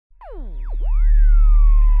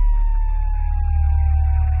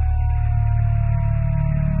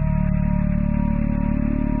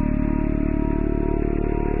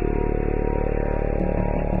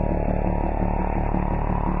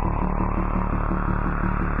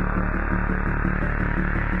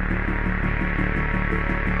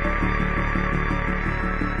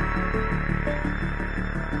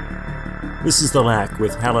This is The Lack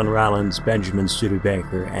with Helen Rollins, Benjamin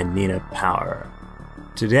Studebaker, and Nina Power.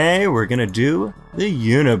 Today we're going to do the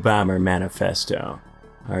Unabomber Manifesto.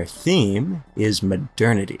 Our theme is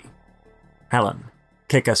modernity. Helen,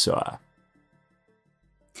 kick us off.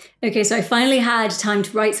 Okay, so I finally had time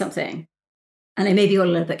to write something, and I maybe got a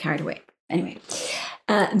little bit carried away. Anyway,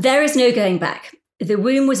 there is no going back. The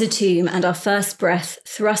womb was a tomb, and our first breath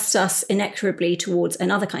thrust us inexorably towards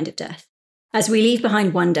another kind of death. As we leave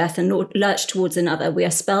behind one death and lurch towards another, we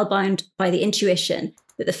are spellbound by the intuition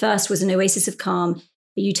that the first was an oasis of calm,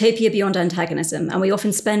 a utopia beyond antagonism, and we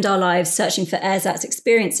often spend our lives searching for ersatz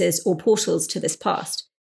experiences or portals to this past.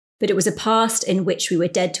 But it was a past in which we were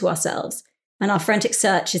dead to ourselves, and our frantic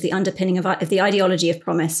search is the underpinning of the ideology of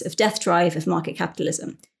promise, of death drive, of market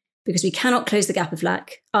capitalism, because we cannot close the gap of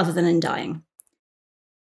lack other than in dying.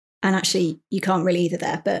 And actually, you can't really either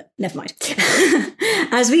there, but never mind.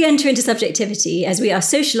 As we enter into subjectivity, as we are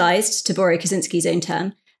socialized, to borrow Kaczynski's own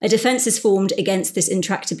term, a defense is formed against this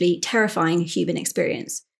intractably terrifying human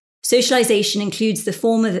experience. Socialization includes the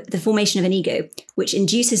formation of an ego, which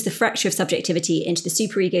induces the fracture of subjectivity into the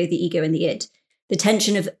superego, the ego, and the id. The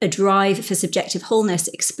tension of a drive for subjective wholeness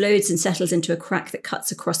explodes and settles into a crack that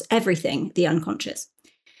cuts across everything, the unconscious.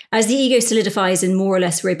 As the ego solidifies in more or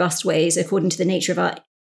less robust ways, according to the nature of our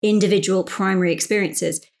individual primary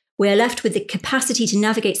experiences, we are left with the capacity to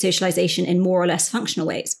navigate socialization in more or less functional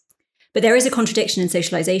ways. But there is a contradiction in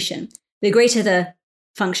socialization. The greater the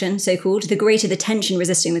function, so-called, the greater the tension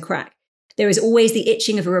resisting the crack. There is always the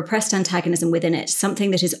itching of a repressed antagonism within it,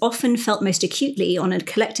 something that is often felt most acutely on a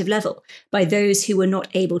collective level by those who were not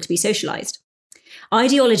able to be socialized.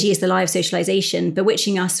 Ideology is the lie of socialization,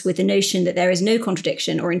 bewitching us with the notion that there is no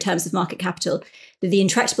contradiction, or in terms of market capital, that the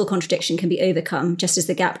intractable contradiction can be overcome, just as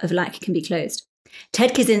the gap of lack can be closed.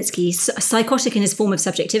 Ted Kaczynski, psychotic in his form of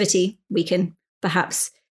subjectivity, we can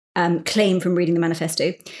perhaps claim from reading the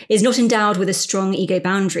manifesto, is not endowed with a strong ego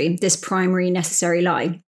boundary, this primary necessary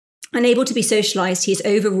lie. Unable to be socialized, he is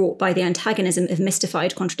overwrought by the antagonism of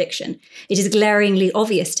mystified contradiction. It is glaringly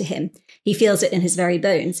obvious to him. He feels it in his very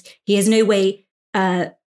bones. He has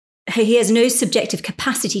no subjective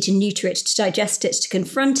capacity to neuter it, to digest it, to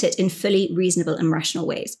confront it in fully reasonable and rational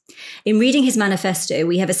ways. In reading his manifesto,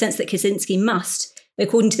 we have a sense that Kaczynski must,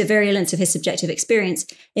 according to the virulence of his subjective experience,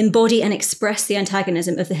 embody and express the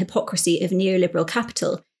antagonism of the hypocrisy of neoliberal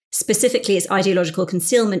capital, specifically its ideological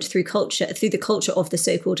concealment through the culture of the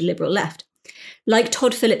so-called liberal left. Like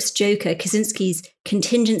Todd Phillips' Joker, Kaczynski's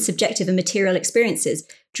contingent subjective and material experiences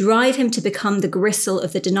drive him to become the gristle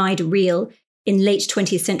of the denied real in late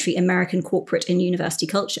 20th century American corporate and university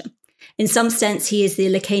culture. In some sense, he is the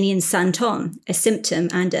Lacanian Santon, a symptom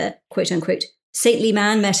and a quote-unquote saintly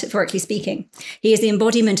man, metaphorically speaking. He is the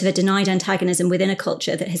embodiment of a denied antagonism within a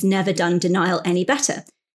culture that has never done denial any better.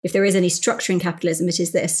 If there is any structure in capitalism, it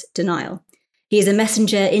is this, denial. He is a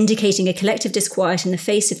messenger indicating a collective disquiet in the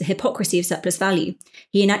face of the hypocrisy of surplus value.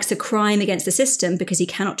 He enacts a crime against the system because he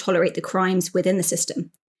cannot tolerate the crimes within the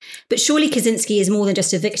system. But surely Kaczynski is more than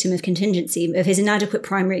just a victim of contingency, of his inadequate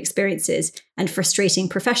primary experiences and frustrating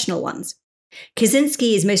professional ones.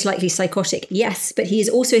 Kaczynski is most likely psychotic, yes, but he is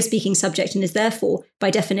also a speaking subject and is therefore, by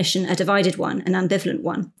definition, a divided one, an ambivalent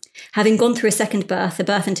one. Having gone through a second birth, a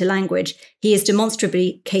birth into language, he is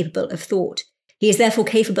demonstrably capable of thought. He is therefore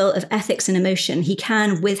capable of ethics and emotion. He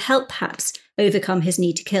can, with help perhaps, overcome his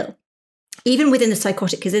need to kill. Even within the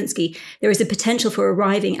psychotic Kaczynski, there is a potential for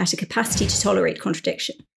arriving at a capacity to tolerate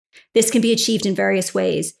contradiction. This can be achieved in various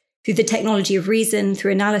ways, through the technology of reason,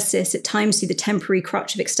 through analysis, at times through the temporary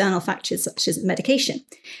crutch of external factors such as medication.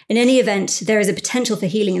 In any event, there is a potential for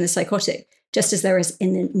healing in the psychotic, just as there is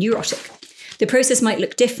in the neurotic. The process might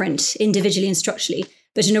look different individually and structurally,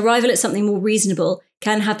 but an arrival at something more reasonable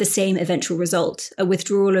can have the same eventual result, a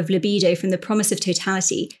withdrawal of libido from the promise of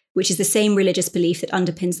totality, which is the same religious belief that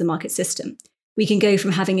underpins the market system. We can go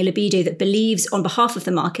from having a libido that believes on behalf of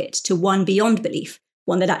the market to one beyond belief,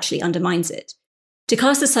 one that actually undermines it. To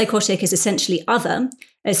cast the psychotic as essentially other,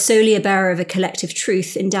 as solely a bearer of a collective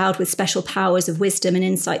truth endowed with special powers of wisdom and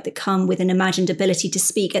insight that come with an imagined ability to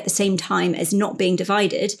speak at the same time as not being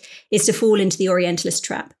divided, is to fall into the Orientalist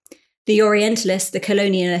trap. The Orientalist, the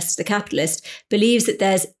colonialist, the capitalist, believes that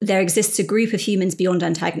there exists a group of humans beyond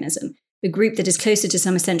antagonism, a group that is closer to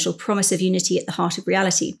some essential promise of unity at the heart of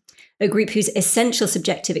reality, a group whose essential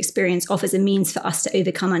subjective experience offers a means for us to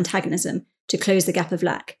overcome antagonism, to close the gap of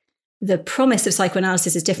lack. The promise of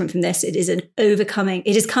psychoanalysis is different from this. It is a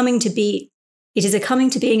coming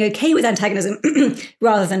to being okay with antagonism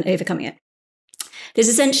rather than overcoming it. This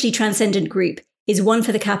essentially transcendent group is one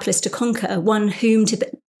for the capitalist to conquer, one whom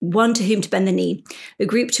to one to whom to bend the knee, a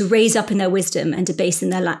group to raise up in their wisdom and debase in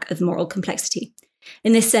their lack of moral complexity.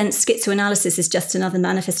 In this sense, schizoanalysis is just another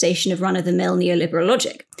manifestation of run-of-the-mill neoliberal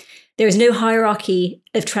logic. There is no hierarchy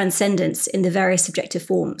of transcendence in the various subjective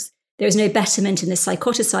forms. There is no betterment in the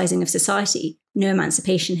psychoticizing of society, no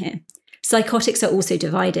emancipation here. Psychotics are also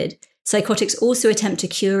divided. Psychotics also attempt to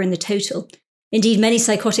cure in the total. Indeed, many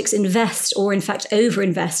psychotics invest, or in fact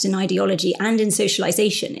overinvest, in ideology and in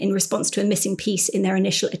socialization in response to a missing piece in their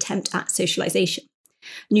initial attempt at socialization.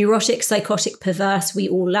 Neurotic, psychotic, perverse, we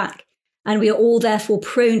all lack, and we are all therefore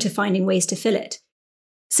prone to finding ways to fill it.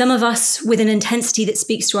 Some of us with an intensity that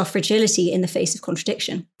speaks to our fragility in the face of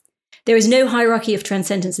contradiction. There is no hierarchy of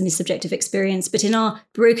transcendence in the subjective experience, but in our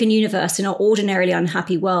broken universe, in our ordinarily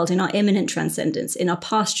unhappy world, in our immanent transcendence, in our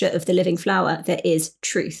pasture of the living flower, there is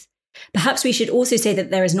truth. Perhaps we should also say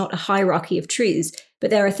that there is not a hierarchy of truths, but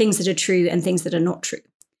there are things that are true and things that are not true.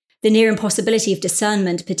 The near impossibility of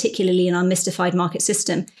discernment, particularly in our mystified market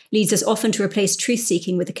system, leads us often to replace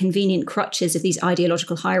truth-seeking with the convenient crutches of these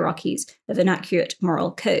ideological hierarchies of inaccurate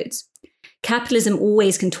moral codes. Capitalism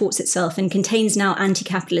always contorts itself and contains now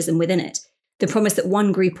anti-capitalism within it, the promise that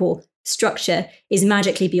one group or structure is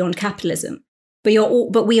magically beyond capitalism.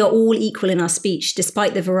 But we are all equal in our speech,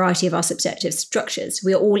 despite the variety of our subjective structures.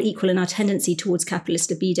 We are all equal in our tendency towards capitalist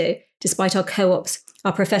libido, despite our co-ops,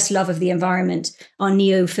 our professed love of the environment, our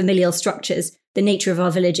neo-familial structures, the nature of our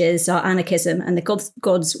villages, our anarchism, and the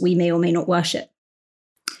gods we may or may not worship.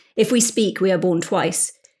 If we speak, we are born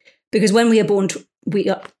twice. Because when we are born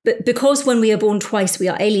twice, we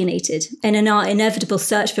are alienated, and in our inevitable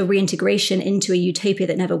search for reintegration into a utopia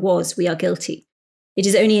that never was, we are guilty. It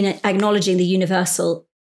is only in acknowledging the universal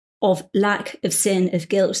of lack of sin, of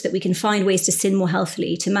guilt, that we can find ways to sin more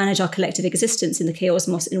healthily, to manage our collective existence in the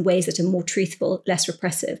chaosmos in ways that are more truthful, less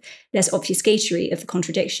repressive, less obfuscatory of the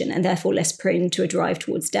contradiction, and therefore less prone to a drive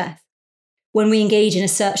towards death. When we engage in a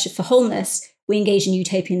search for wholeness, we engage in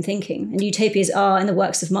utopian thinking, and utopias are, in the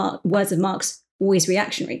words of Marx, always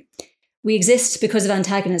reactionary. We exist because of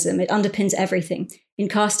antagonism. It underpins everything. In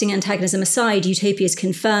casting antagonism aside, utopias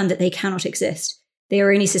confirm that they cannot exist. They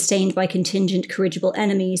are only sustained by contingent, corrigible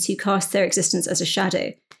enemies who cast their existence as a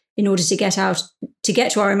shadow. In order to get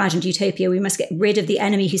to our imagined utopia, we must get rid of the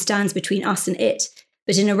enemy who stands between us and it.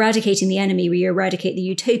 But in eradicating the enemy, we eradicate the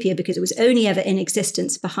utopia because it was only ever in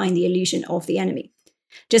existence behind the illusion of the enemy.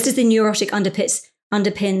 Just as the neurotic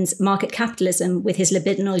underpins market capitalism with his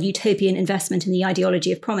libidinal utopian investment in the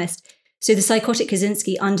ideology of promise, so the psychotic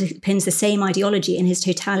Kaczynski underpins the same ideology in his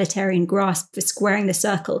totalitarian grasp for squaring the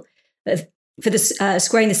circle of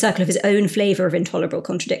his own flavour of intolerable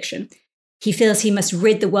contradiction. He feels he must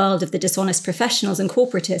rid the world of the dishonest professionals and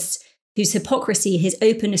corporatists whose hypocrisy, his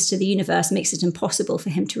openness to the universe, makes it impossible for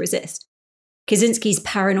him to resist. Kaczynski's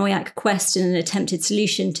paranoiac quest in an attempted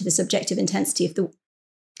solution to the subjective intensity of the...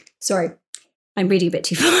 Sorry, I'm reading a bit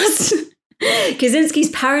too fast. Kaczynski's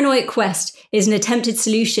paranoid quest is an attempted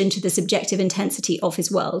solution to the subjective intensity of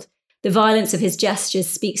his world. The violence of his gestures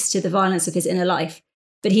speaks to the violence of his inner life,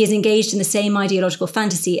 but he is engaged in the same ideological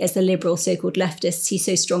fantasy as the liberal so-called leftists he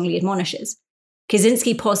so strongly admonishes.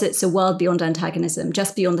 Kaczynski posits a world beyond antagonism,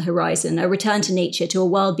 just beyond the horizon, a return to nature, to a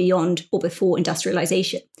world beyond or before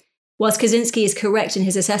industrialization. Whilst Kaczynski is correct in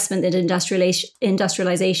his assessment that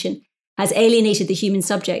industrialization has alienated the human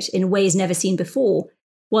subject in ways never seen before,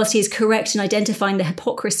 whilst he is correct in identifying the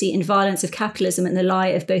hypocrisy and violence of capitalism and the lie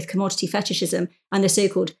of both commodity fetishism and the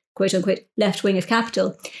so-called quote-unquote left wing of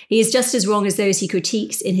capital, he is just as wrong as those he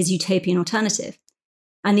critiques in his utopian alternative.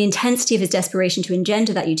 And the intensity of his desperation to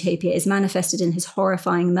engender that utopia is manifested in his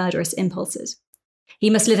horrifying murderous impulses. He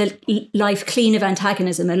must live a life clean of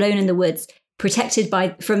antagonism, alone in the woods, protected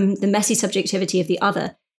from the messy subjectivity of the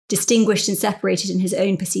other, distinguished and separated in his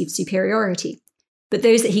own perceived superiority. But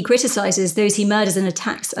those that he criticizes, those he murders and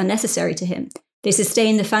attacks, are necessary to him. They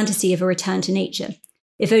sustain the fantasy of a return to nature.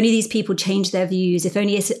 If only these people change their views, if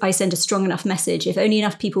only I send a strong enough message, if only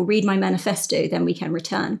enough people read my manifesto, then we can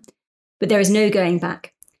return. But there is no going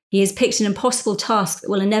back. He has picked an impossible task that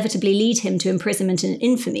will inevitably lead him to imprisonment and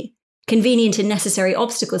infamy, convenient and necessary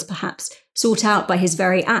obstacles perhaps, sought out by his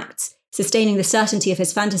very acts, sustaining the certainty of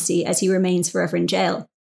his fantasy as he remains forever in jail.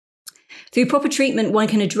 Through proper treatment, one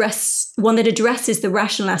that addresses the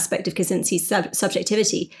rational aspect of Kaczynski's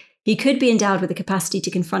subjectivity, he could be endowed with the capacity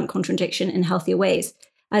to confront contradiction in healthier ways.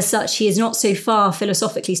 As such, he is not so far,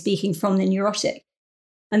 philosophically speaking, from the neurotic.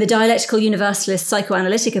 And the dialectical universalist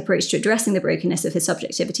psychoanalytic approach to addressing the brokenness of his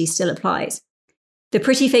subjectivity still applies. The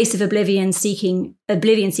pretty face of oblivion seeking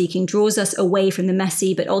draws us away from the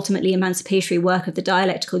messy but ultimately emancipatory work of the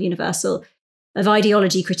dialectical universal, of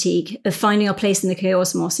ideology critique, of finding our place in the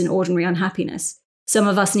chaosmos in ordinary unhappiness. Some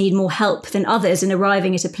of us need more help than others in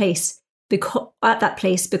arriving at that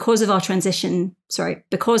place because our transition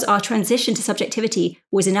to subjectivity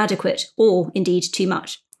was inadequate or indeed too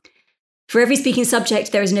much. For every speaking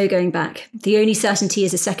subject, there is no going back. The only certainty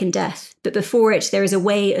is a second death, but before it, there is a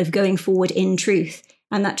way of going forward in truth,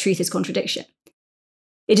 and that truth is contradiction.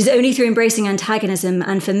 It is only through embracing antagonism,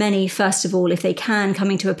 and for many, first of all, if they can,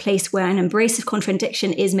 coming to a place where an embrace of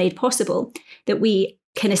contradiction is made possible, that we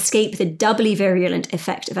can escape the doubly virulent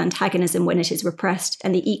effect of antagonism when it is repressed,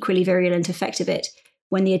 and the equally virulent effect of it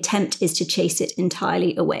when the attempt is to chase it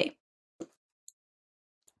entirely away.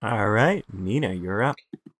 All right, Nina, you're up.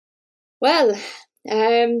 Well,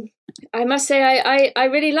 I must say I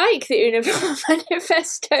really like the Unabomber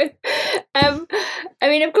Manifesto. I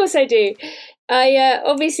mean, of course I do. I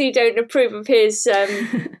obviously don't approve of his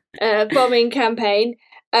bombing campaign.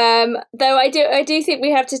 Though I do think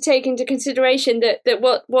we have to take into consideration that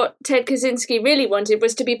what Ted Kaczynski really wanted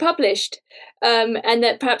was to be published, and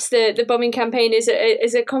that perhaps the bombing campaign is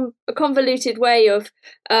a convoluted way of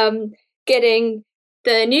getting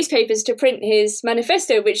the newspapers to print his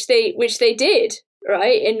manifesto, which they did,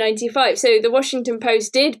 right, in 1995. So the Washington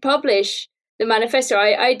Post did publish the manifesto.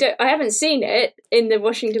 I haven't seen it in the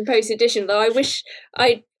Washington Post edition, though I wish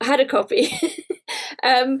I had a copy.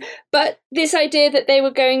 But this idea that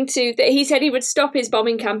he said he would stop his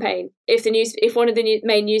bombing campaign if one of the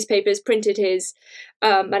main newspapers printed his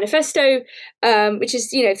manifesto, which is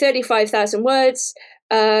 35,000 words.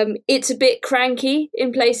 It's a bit cranky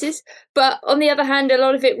in places, but on the other hand, a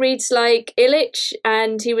lot of it reads like Illich,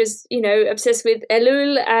 and he was, obsessed with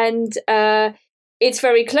Ellul, and it's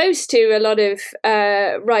very close to a lot of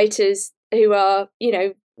writers who are,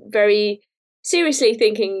 very seriously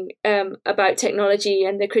thinking about technology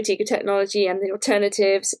and the critique of technology and the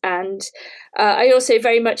alternatives. And I also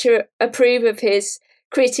very much approve of his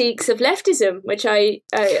critiques of leftism, which I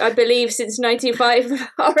believe since 1995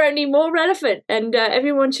 are only more relevant, and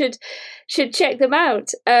everyone should check them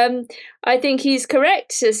out. I think he's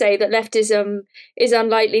correct to say that leftism is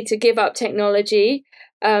unlikely to give up technology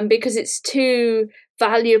because it's too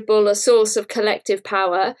valuable a source of collective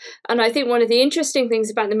power. And I think one of the interesting things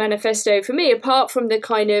about the manifesto for me, apart from the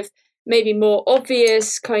kind of maybe more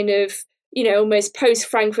obvious kind of almost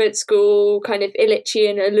post-Frankfurt School kind of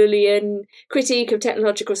Illichian, Ellulian critique of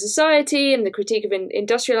technological society and the critique of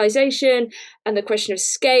industrialization and the question of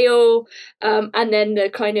scale, and then the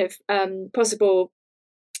kind of possible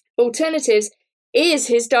alternatives, is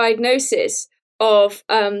his diagnosis of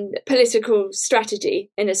political strategy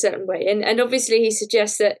in a certain way. And obviously he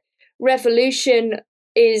suggests that revolution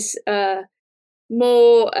is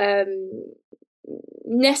more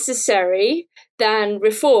necessary than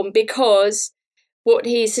reform, because what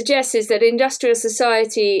he suggests is that industrial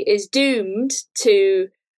society is doomed to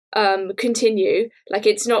continue, like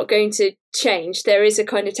it's not going to change. There is a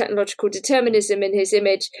kind of technological determinism in his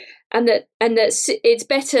image, and that it's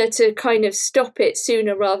better to kind of stop it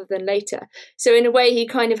sooner rather than later. So in a way, he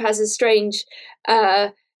kind of has a strange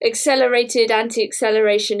accelerated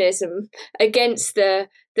anti-accelerationism against the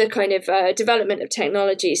kind of development of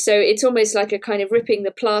technology. So it's almost like a kind of ripping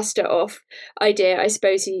the plaster off idea, I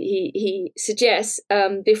suppose he suggests,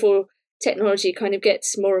 before technology kind of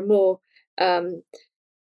gets more and more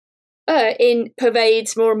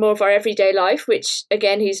pervades more and more of our everyday life, which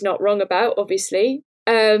again he's not wrong about, obviously.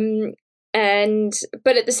 But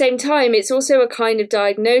at the same time, it's also a kind of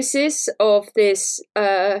diagnosis of this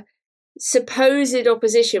supposed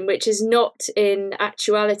opposition, which is not in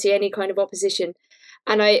actuality any kind of opposition.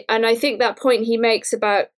 And I think that point he makes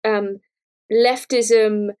about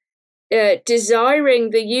leftism desiring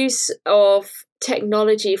the use of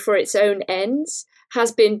technology for its own ends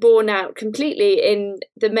has been borne out completely in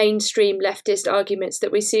the mainstream leftist arguments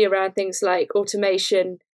that we see around things like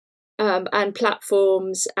automation and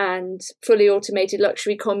platforms and fully automated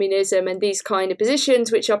luxury communism and these kind of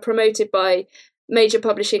positions, which are promoted by major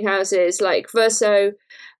publishing houses like Verso,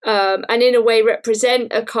 and in a way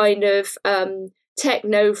represent a kind of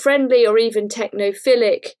techno-friendly or even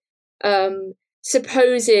technophilic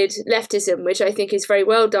supposed leftism, which I think is very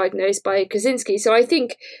well diagnosed by Kaczynski. So I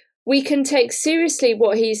think we can take seriously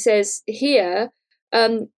what he says here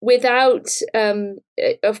without,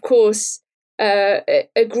 of course,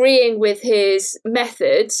 agreeing with his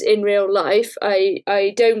methods in real life.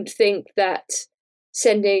 I don't think that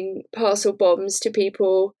sending parcel bombs to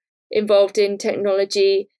people involved in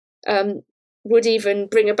technology would even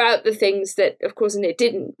bring about the things that, of course, and it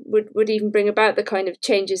didn't, would even bring about the kind of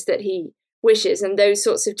changes that he wishes. And those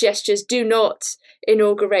sorts of gestures do not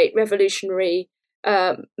inaugurate revolutionary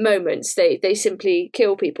moments. They simply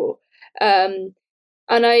kill people. And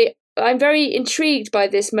I'm very intrigued by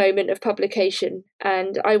this moment of publication,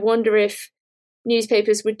 and I wonder if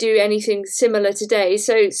newspapers would do anything similar today.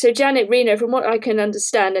 So Janet Reno, from what I can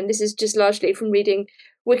understand, and this is just largely from reading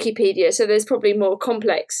Wikipedia, so there's probably more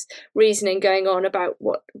complex reasoning going on about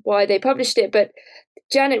why they published it, but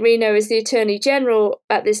Janet Reno is the Attorney General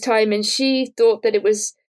at this time, and she thought that it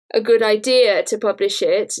was a good idea to publish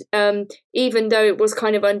it, even though it was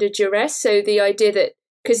kind of under duress. So the idea that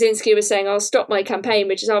Kaczynski was saying, I'll stop my campaign,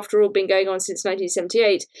 which has after all been going on since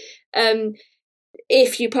 1978,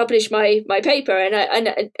 if you publish my paper.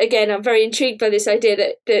 And again, I'm very intrigued by this idea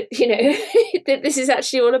that you know, that this is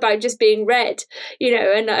actually all about just being read, you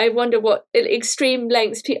know, and I wonder what extreme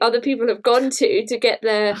lengths other people have gone to get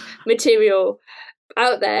their material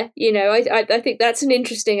out there. You know, I think that's an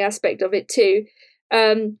interesting aspect of it too.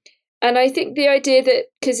 And I think the idea that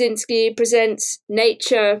Kaczynski presents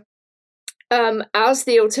nature as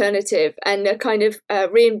the alternative and a kind of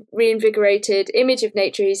reinvigorated image of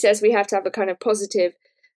nature. He says we have to have a kind of positive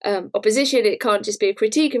opposition. It can't just be a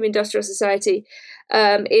critique of industrial society,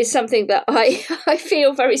 is something that I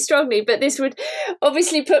feel very strongly. But this would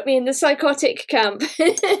obviously put me in the psychotic camp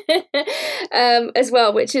as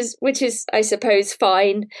well, which is I suppose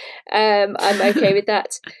fine. I'm okay with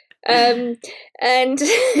that. And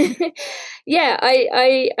yeah,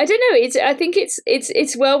 I don't know. I think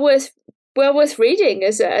it's well worth reading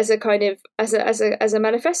as a kind of as a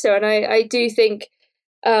manifesto, and I do think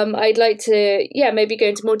I'd like to maybe go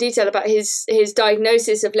into more detail about his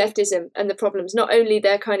diagnosis of leftism and the problems, not only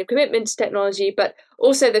their kind of commitment to technology, but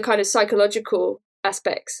also the kind of psychological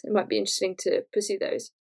aspects. It might be interesting to pursue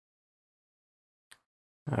those.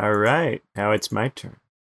 All right, now it's my turn.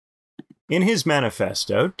 In his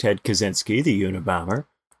manifesto, Ted Kaczynski, the Unabomber,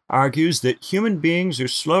 argues that human beings are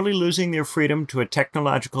slowly losing their freedom to a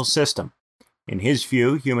technological system. In his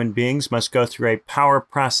view, human beings must go through a power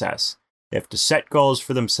process. They have to set goals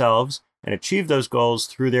for themselves and achieve those goals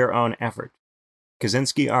through their own effort.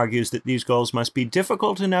 Kaczynski argues that these goals must be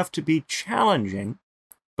difficult enough to be challenging,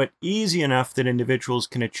 but easy enough that individuals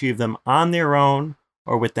can achieve them on their own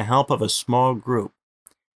or with the help of a small group.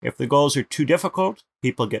 If the goals are too difficult,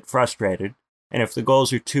 people get frustrated, and if the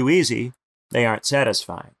goals are too easy, they aren't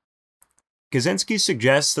satisfied. Kaczynski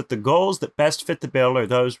suggests that the goals that best fit the bill are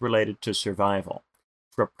those related to survival.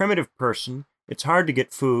 For a primitive person, it's hard to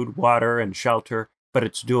get food, water, and shelter, but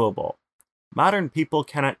it's doable. Modern people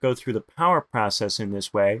cannot go through the power process in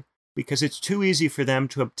this way because it's too easy for them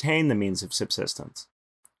to obtain the means of subsistence.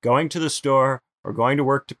 Going to the store or going to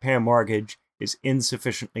work to pay a mortgage is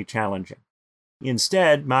insufficiently challenging.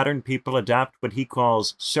 Instead, modern people adopt what he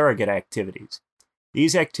calls surrogate activities.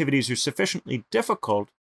 These activities are sufficiently difficult,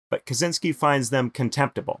 but Kaczynski finds them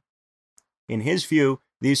contemptible. In his view,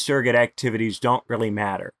 these surrogate activities don't really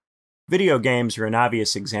matter. Video games are an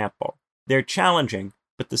obvious example. They're challenging,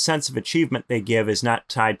 but the sense of achievement they give is not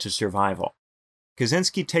tied to survival.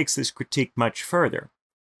 Kaczynski takes this critique much further.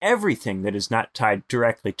 Everything that is not tied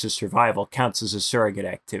directly to survival counts as a surrogate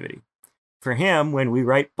activity. For him, when we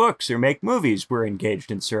write books or make movies, we're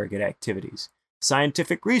engaged in surrogate activities.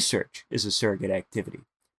 Scientific research is a surrogate activity.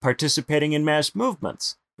 Participating in mass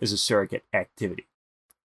movements is a surrogate activity.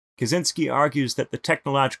 Kaczynski argues that the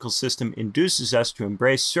technological system induces us to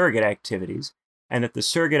embrace surrogate activities, and that the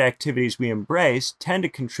surrogate activities we embrace tend to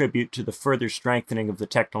contribute to the further strengthening of the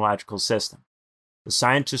technological system. The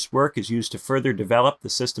scientist's work is used to further develop the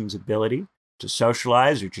system's ability to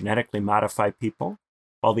socialize or genetically modify people,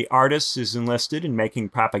 while the artist is enlisted in making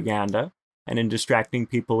propaganda and in distracting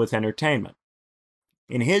people with entertainment.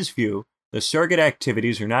 In his view, the surrogate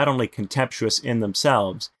activities are not only contemptuous in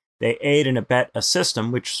themselves, they aid and abet a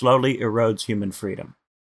system which slowly erodes human freedom.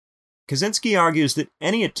 Kaczynski argues that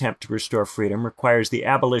any attempt to restore freedom requires the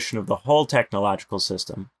abolition of the whole technological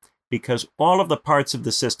system, because all of the parts of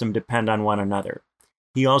the system depend on one another.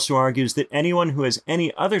 He also argues that anyone who has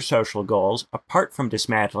any other social goals, apart from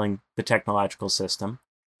dismantling the technological system,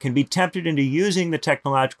 can be tempted into using the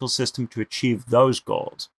technological system to achieve those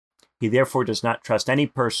goals. He therefore does not trust any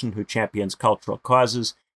person who champions cultural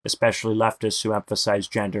causes, especially leftists who emphasize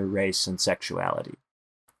gender, race, and sexuality.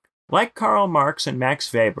 Like Karl Marx and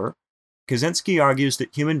Max Weber, Kaczynski argues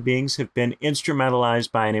that human beings have been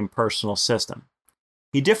instrumentalized by an impersonal system.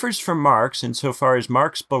 He differs from Marx insofar as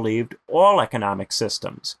Marx believed all economic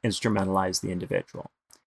systems instrumentalize the individual.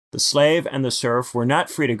 The slave and the serf were not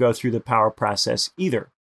free to go through the power process either.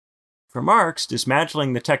 For Marx,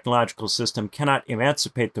 dismantling the technological system cannot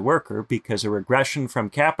emancipate the worker because a regression from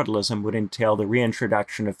capitalism would entail the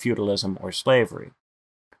reintroduction of feudalism or slavery.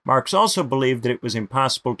 Marx also believed that it was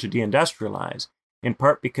impossible to deindustrialize, in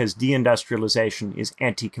part because deindustrialization is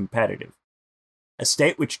anti-competitive. A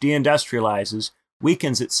state which deindustrializes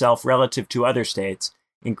weakens itself relative to other states,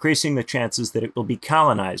 increasing the chances that it will be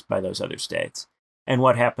colonized by those other states. And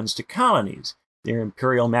what happens to colonies? Their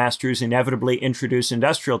imperial masters inevitably introduce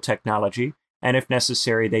industrial technology, and if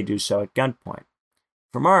necessary, they do so at gunpoint.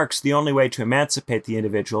 For Marx, the only way to emancipate the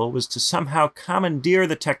individual was to somehow commandeer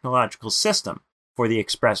the technological system for the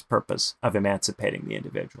express purpose of emancipating the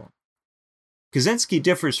individual. Kaczynski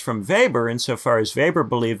differs from Weber insofar as Weber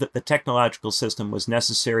believed that the technological system was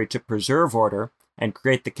necessary to preserve order and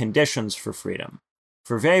create the conditions for freedom.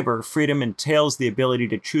 For Weber, freedom entails the ability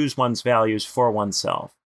to choose one's values for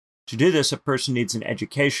oneself. To do this, a person needs an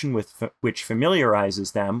education which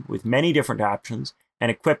familiarizes them with many different options and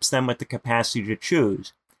equips them with the capacity to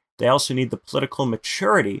choose. They also need the political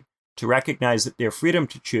maturity to recognize that their freedom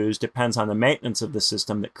to choose depends on the maintenance of the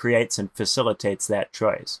system that creates and facilitates that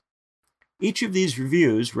choice. Each of these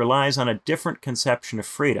reviews relies on a different conception of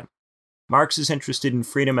freedom. Marx is interested in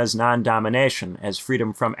freedom as non-domination, as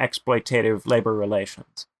freedom from exploitative labor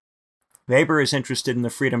relations. Weber is interested in the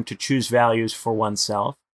freedom to choose values for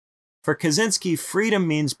oneself. For Kaczynski, freedom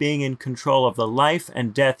means being in control of the life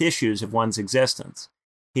and death issues of one's existence.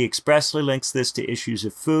 He expressly links this to issues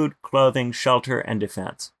of food, clothing, shelter, and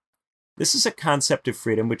defense. This is a concept of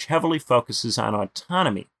freedom which heavily focuses on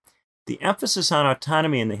autonomy. The emphasis on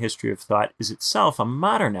autonomy in the history of thought is itself a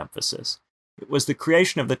modern emphasis. It was the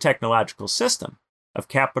creation of the technological system, of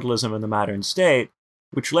capitalism and the modern state,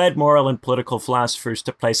 which led moral and political philosophers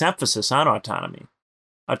to place emphasis on autonomy.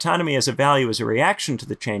 Autonomy as a value is a reaction to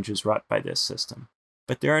the changes wrought by this system,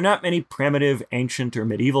 but there are not many primitive, ancient, or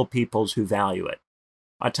medieval peoples who value it.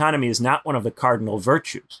 Autonomy is not one of the cardinal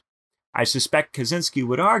virtues. I suspect Kaczynski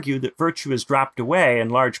would argue that virtue has dropped away in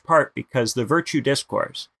large part because the virtue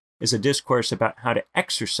discourse is a discourse about how to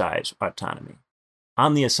exercise autonomy,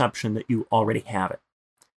 on the assumption that you already have it.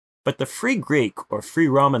 But the free Greek or free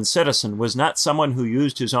Roman citizen was not someone who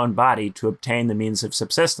used his own body to obtain the means of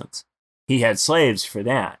subsistence. He had slaves for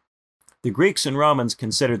that. The Greeks and Romans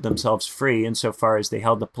considered themselves free insofar as they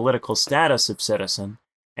held the political status of citizen,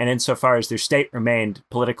 and insofar as their state remained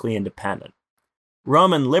politically independent.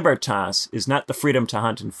 Roman libertas is not the freedom to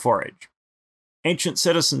hunt and forage. Ancient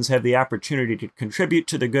citizens have the opportunity to contribute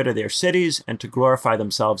to the good of their cities and to glorify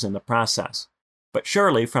themselves in the process. But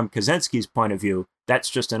surely, from Kaczynski's point of view, that's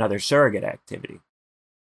just another surrogate activity.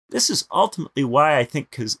 This is ultimately why I think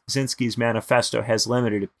Kaczynski's manifesto has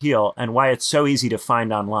limited appeal and why it's so easy to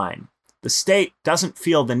find online. The state doesn't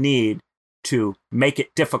feel the need to make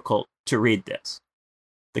it difficult to read this.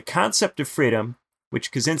 The concept of freedom,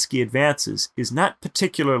 which Kaczynski advances, is not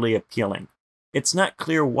particularly appealing. It's not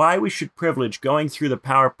clear why we should privilege going through the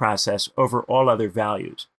power process over all other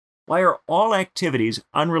values. Why are all activities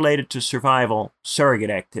unrelated to survival surrogate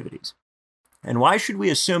activities? And why should we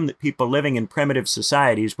assume that people living in primitive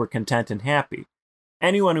societies were content and happy?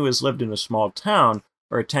 Anyone who has lived in a small town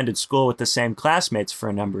or attended school with the same classmates for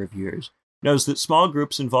a number of years knows that small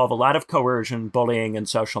groups involve a lot of coercion, bullying, and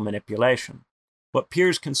social manipulation. What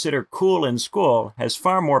peers consider cool in school has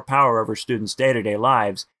far more power over students' day-to-day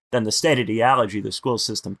lives than the state ideology the school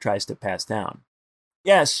system tries to pass down.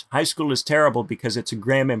 Yes, high school is terrible because it's a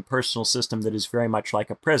grim, impersonal system that is very much like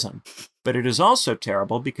a prison. But it is also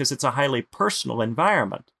terrible because it's a highly personal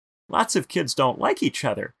environment. Lots of kids don't like each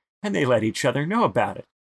other, and they let each other know about it.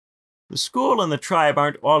 The school and the tribe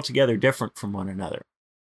aren't altogether different from one another.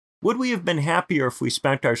 Would we have been happier if we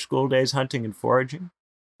spent our school days hunting and foraging?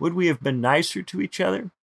 Would we have been nicer to each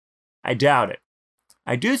other? I doubt it.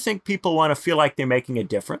 I do think people want to feel like they're making a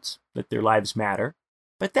difference, that their lives matter.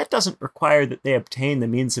 But that doesn't require that they obtain the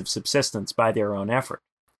means of subsistence by their own effort.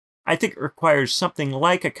 I think it requires something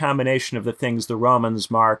like a combination of the things the Romans,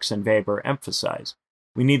 Marx, and Weber emphasize.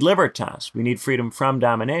 We need libertas, we need freedom from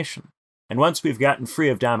domination. And once we've gotten free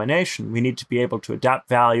of domination, we need to be able to adopt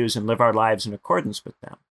values and live our lives in accordance with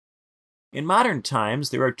them. In modern times,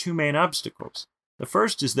 there are two main obstacles. The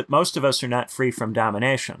first is that most of us are not free from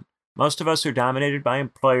domination. Most of us are dominated by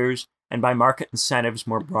employers and by market incentives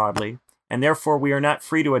more broadly, and therefore we are not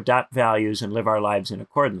free to adopt values and live our lives in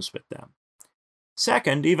accordance with them.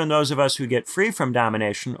 Second, even those of us who get free from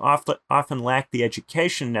domination often lack the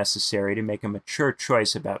education necessary to make a mature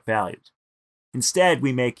choice about values. Instead,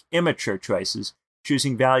 we make immature choices,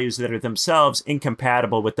 choosing values that are themselves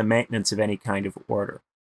incompatible with the maintenance of any kind of order.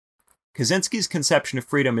 Kaczynski's conception of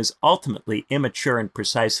freedom is ultimately immature in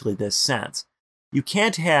precisely this sense. You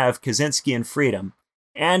can't have Kaczynskian freedom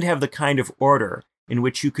and have the kind of order in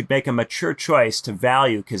which you could make a mature choice to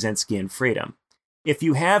value Kaczynskian freedom. If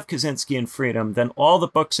you have Kaczynskian freedom, then all the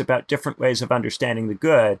books about different ways of understanding the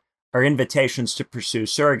good are invitations to pursue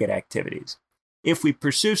surrogate activities. If we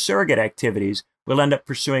pursue surrogate activities, we'll end up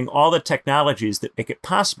pursuing all the technologies that make it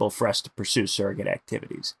possible for us to pursue surrogate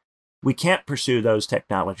activities. We can't pursue those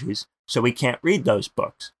technologies, so we can't read those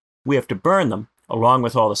books. We have to burn them, along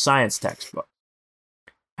with all the science textbooks.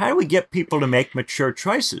 How do we get people to make mature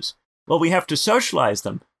choices? Well, we have to socialize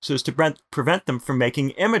them so as to prevent them from making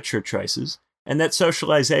immature choices, and that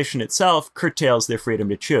socialization itself curtails their freedom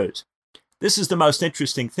to choose. This is the most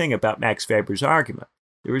interesting thing about Max Weber's argument.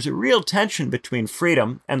 There is a real tension between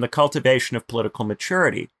freedom and the cultivation of political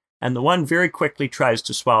maturity, and the one very quickly tries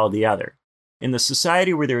to swallow the other. In the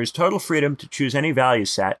society where there is total freedom to choose any value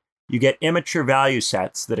set, you get immature value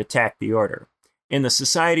sets that attack the order. In the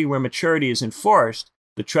society where maturity is enforced,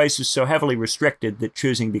 the choice is so heavily restricted that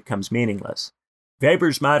choosing becomes meaningless.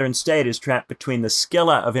 Weber's modern state is trapped between the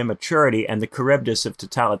Scylla of immaturity and the Charybdis of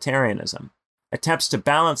totalitarianism. Attempts to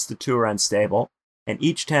balance the two are unstable, and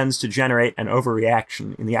each tends to generate an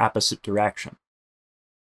overreaction in the opposite direction.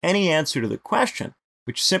 Any answer to the question,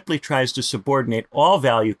 which simply tries to subordinate all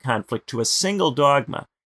value conflict to a single dogma,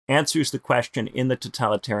 answers the question in the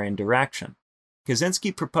totalitarian direction.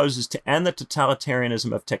 Kaczynski proposes to end the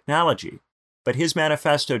totalitarianism of technology, but his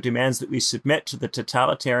manifesto demands that we submit to the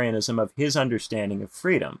totalitarianism of his understanding of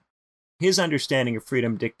freedom. His understanding of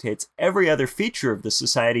freedom dictates every other feature of the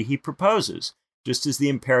society he proposes, just as the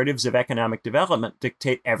imperatives of economic development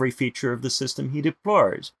dictate every feature of the system he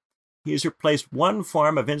deplores. He has replaced one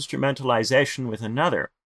form of instrumentalization with another.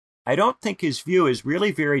 I don't think his view is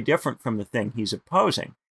really very different from the thing he's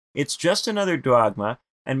opposing. It's just another dogma,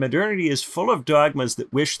 and modernity is full of dogmas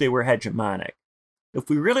that wish they were hegemonic. If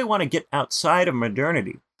we really want to get outside of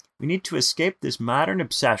modernity, we need to escape this modern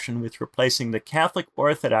obsession with replacing the Catholic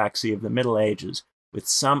orthodoxy of the Middle Ages with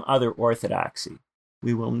some other orthodoxy.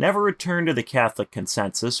 We will never return to the Catholic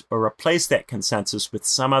consensus or replace that consensus with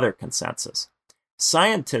some other consensus.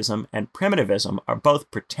 Scientism and primitivism are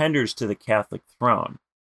both pretenders to the Catholic throne.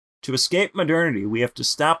 To escape modernity, we have to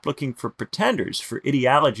stop looking for pretenders, for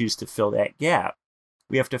ideologies to fill that gap.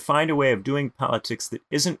 We have to find a way of doing politics that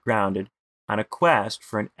isn't grounded on a quest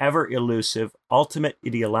for an ever-elusive, ultimate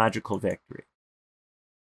ideological victory.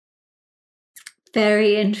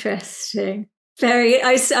 Very interesting.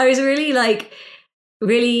 I was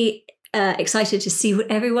really excited to see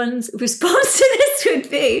what everyone's response to this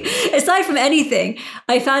would be. Aside from anything,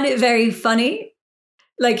 I found it very funny.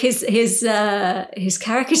 Like his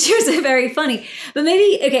caricatures are very funny. But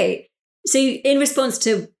maybe, okay, so in response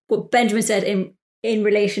to what Benjamin said in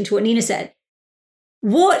relation to what Nina said,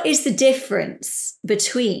 what is the difference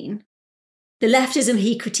between the leftism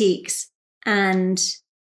he critiques and,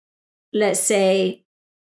 let's say,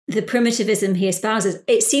 the primitivism he espouses?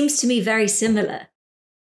 It seems to me very similar.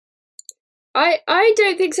 I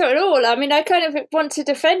don't think so at all. I mean, I kind of want to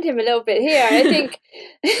defend him a little bit here. I think,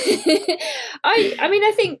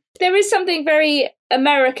 I think there is something very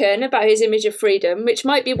American about his image of freedom, which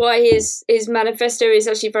might be why his manifesto is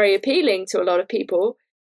actually very appealing to a lot of people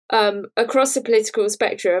across the political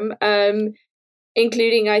spectrum,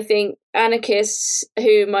 including, I think, anarchists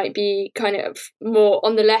who might be kind of more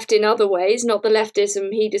on the left in other ways, not the leftism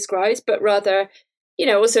he describes, but rather,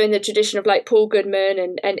 also in the tradition of like Paul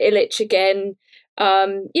Goodman and Illich again,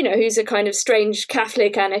 who's a kind of strange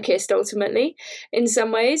Catholic anarchist ultimately in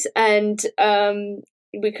some ways. And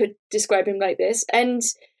we could describe him like this.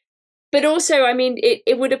 But also, I mean,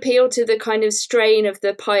 it would appeal to the kind of strain of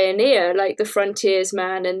the pioneer, like the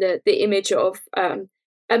frontiersman, and the image of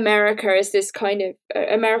America as this kind of,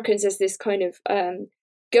 Americans as this kind of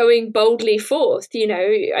going boldly forth,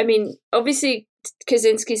 I mean, obviously,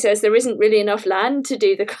 Kaczynski says there isn't really enough land to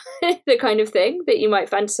do the kind of thing that you might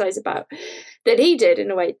fantasize about that he did in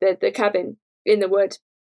a way, the cabin in the wood.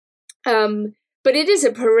 But it is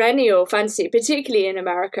a perennial fantasy, particularly in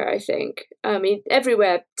America, I think. I mean,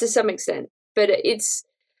 everywhere to some extent. But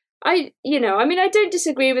I don't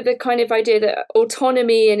disagree with the kind of idea that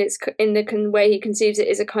autonomy and it's in the way he conceives it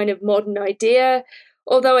is a kind of modern idea.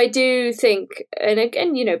 Although I do think, and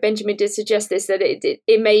again, Benjamin did suggest this, that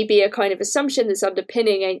it may be a kind of assumption that's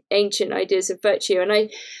underpinning ancient ideas of virtue. And I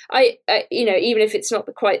even if it's not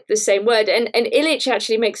quite the same word, and Illich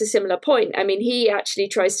actually makes a similar point. I mean, he actually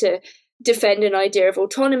tries to defend an idea of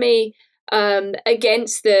autonomy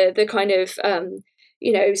against the kind of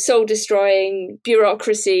soul-destroying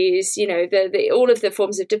bureaucracies, the all of the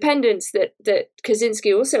forms of dependence that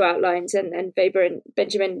Kaczynski also outlines, and Weber and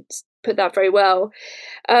Benjamin put that very well.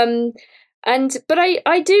 But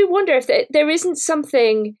I do wonder if there isn't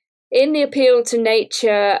something in the appeal to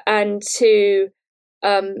nature and to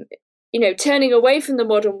turning away from the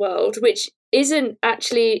modern world, which isn't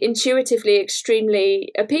actually intuitively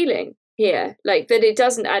extremely appealing. here, like that it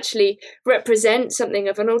doesn't actually represent something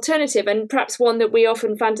of an alternative, and perhaps one that we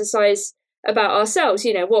often fantasize about ourselves.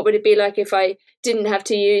 What would it be like if I didn't have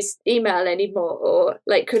to use email anymore, or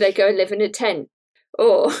like, could I go and live in a tent?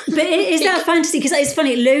 Or but is that a fantasy? Because it's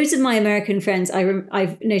funny, loads of my American friends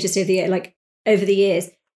I've noticed over the years,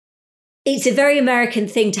 it's a very American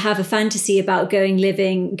thing to have a fantasy about going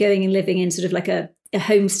and living in sort of like a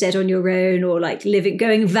homestead on your own, or like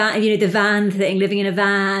going van, the van thing, living in a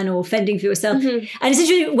van, or fending for yourself. And it's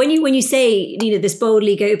interesting when you say, this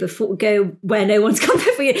boldly go where no one's come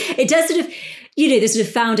before you, it does sort of, the sort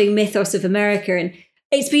of founding mythos of America. And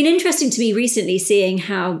it's been interesting to me recently seeing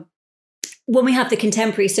how, when we have the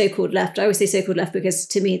contemporary so-called left, I always say so-called left because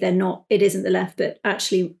to me it isn't the left, but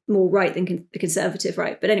actually more right than the conservative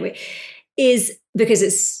right. But anyway, is because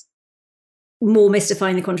it's more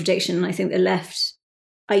mystifying the contradiction. And I think the left,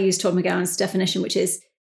 I use Todd McGowan's definition, which is,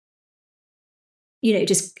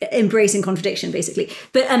 just embracing contradiction, basically.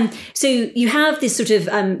 But so you have this sort of,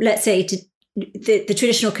 let's say, the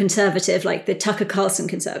traditional conservative, like the Tucker Carlson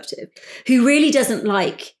conservative, who really doesn't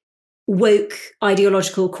like woke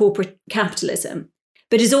ideological corporate capitalism,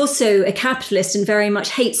 but is also a capitalist and very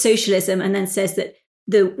much hates socialism, and then says that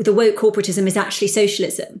the woke corporatism is actually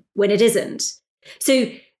socialism when it isn't.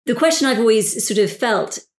 So the question I've always sort of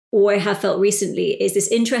felt, or I have felt recently, is this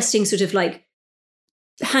interesting sort of like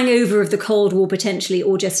hangover of the Cold War potentially,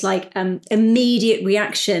 or just like immediate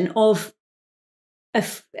reaction of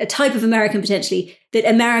a type of American potentially, that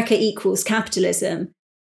America equals capitalism,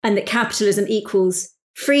 and that capitalism equals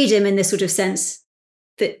freedom in this sort of sense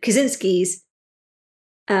that Kaczynski's,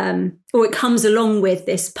 or it comes along with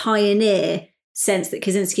this pioneer sense that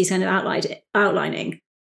Kaczynski's kind of outlining.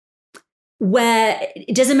 Where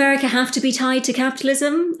does America have to be tied to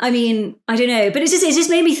capitalism? I mean, I don't know, but it just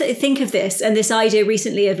made me think of this, and this idea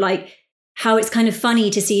recently of like how it's kind of funny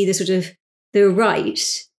to see the sort of the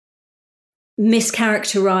right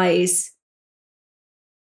mischaracterize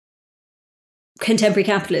contemporary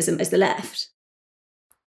capitalism as the left.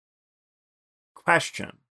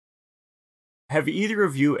 Question. Have either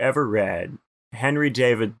of you ever read Henry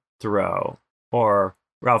David Thoreau or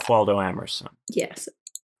Ralph Waldo Emerson? Yes.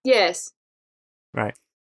 Yes. Right.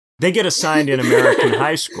 They get assigned in American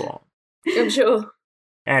high school. I'm sure.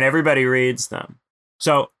 And everybody reads them.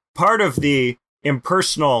 So part of the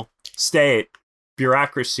impersonal state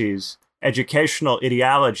bureaucracy's educational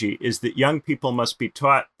ideology is that young people must be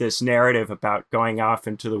taught this narrative about going off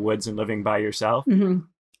into the woods and living by yourself. Mm-hmm.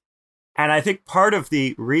 And I think part of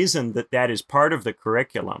the reason that is part of the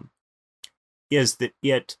curriculum is that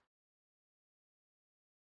it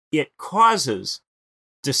causes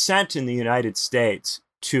dissent in the United States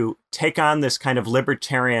to take on this kind of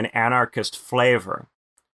libertarian anarchist flavor,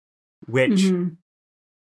 which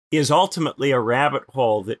is ultimately a rabbit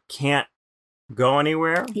hole that can't go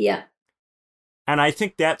anywhere. Yeah. And I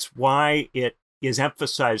think that's why it is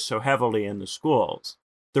emphasized so heavily in the schools.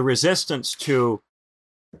 The resistance to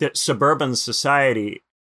the suburban society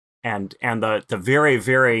and the very,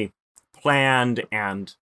 very planned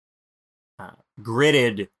and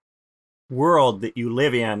gridded world that you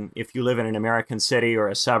live in, if you live in an American city or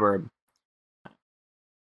a suburb,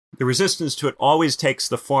 the resistance to it always takes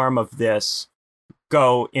the form of this: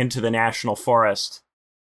 go into the national forest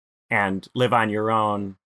and live on your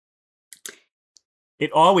own.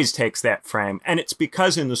 It always takes that frame. And it's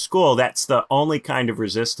because in the school, that's the only kind of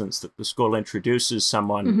resistance that the school introduces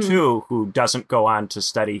someone to who doesn't go on to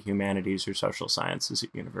study humanities or social sciences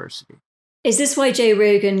at university. Is this why Joe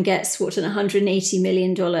Rogan gets, an $180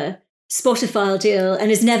 million Spotify deal and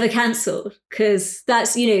is never cancelled? Because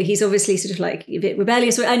that's, he's obviously sort of like a bit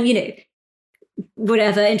rebellious and,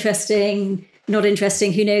 whatever, interesting, not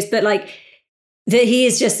interesting, who knows? But like that he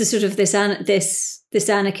is just the sort of this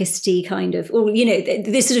anarchisty kind of, or,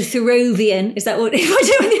 this sort of Thoreauvian, is that what, if I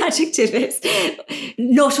don't know what the adjective is,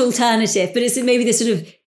 not alternative, but it's maybe this sort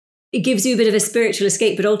of, it gives you a bit of a spiritual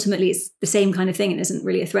escape, but ultimately it's the same kind of thing and isn't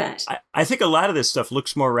really a threat. I think a lot of this stuff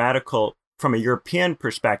looks more radical from a European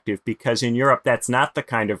perspective, because in Europe, that's not the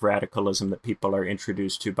kind of radicalism that people are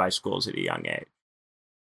introduced to by schools at a young age.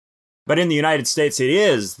 But in the United States, it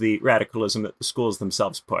is the radicalism that the schools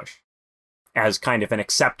themselves push as kind of an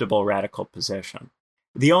acceptable radical position.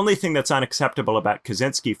 The only thing that's unacceptable about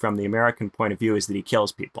Kaczynski from the American point of view is that he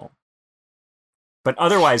kills people. But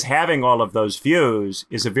otherwise, having all of those views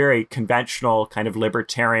is a very conventional kind of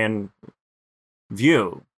libertarian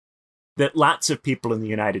view that lots of people in the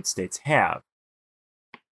United States have.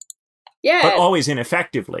 Yeah. But always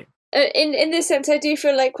ineffectively. In this sense, I do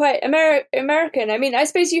feel like quite American. I mean, I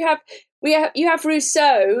suppose you have you have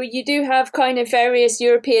Rousseau. You do have kind of various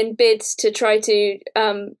European bids to try to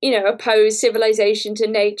oppose civilization to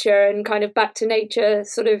nature and kind of back to nature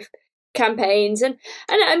sort of campaigns, and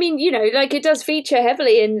I mean, like, it does feature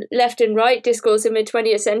heavily in left and right discourse in the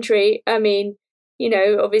 20th century. I mean,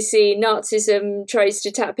 obviously Nazism tries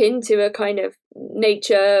to tap into a kind of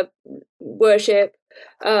nature worship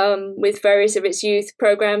with various of its youth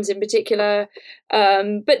programs in particular.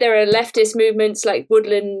 But there are leftist movements like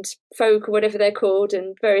woodland folk or whatever they're called,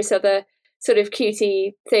 and various other sort of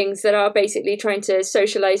cutie things that are basically trying to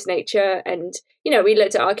socialize nature. And, we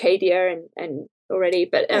looked at Arcadia and already,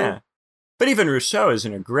 but... But even Rousseau is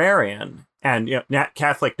an agrarian, and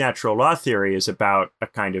Catholic natural law theory is about a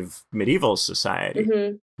kind of medieval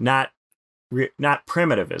society, not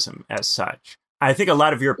primitivism as such. I think a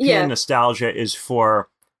lot of European nostalgia is for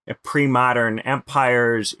pre-modern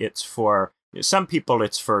empires. It's for some people,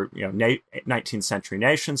 it's for 19th century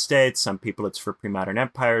nation states. Some people, it's for pre-modern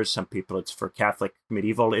empires. Some people, it's for Catholic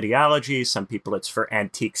medieval ideology. Some people, it's for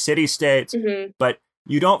antique city states. But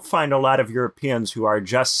you don't find a lot of Europeans who are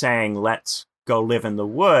just saying, let's go live in the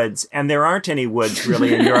woods. And there aren't any woods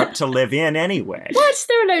really in Europe to live in anyway. What?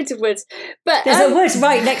 There are loads of woods. But there's a woods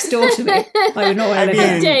right next door to me. I don't know what I mean.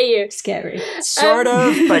 How dare you? Scary. Sort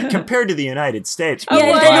of, but compared to the United States, miles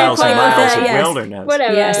and miles of wilderness.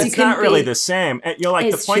 Whatever. Yes, it's not really the same. And,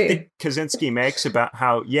 the point true. that Kaczynski makes about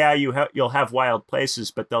how, you'll have wild places,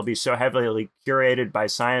 but they'll be so heavily curated by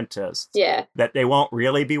scientists that they won't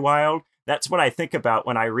really be wild. That's what I think about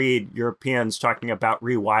when I read Europeans talking about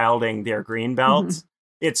rewilding their green belts.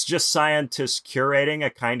 It's just scientists curating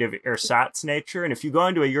a kind of ersatz nature. And if you go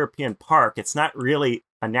into a European park, it's not really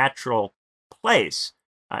a natural place.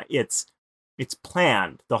 It's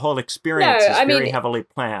planned. The whole experience is very heavily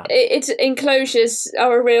planned. Its enclosures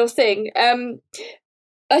are a real thing.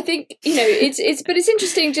 I think, but it's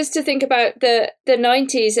interesting just to think about the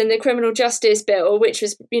 90s and the criminal justice bill, which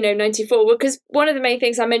was, 94, because one of the main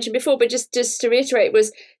things I mentioned before, but just to reiterate,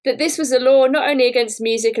 was that this was a law not only against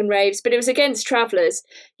music and raves, but it was against travellers.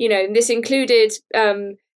 And this included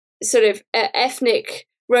sort of ethnic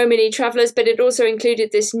Romani travellers, but it also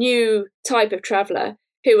included this new type of traveller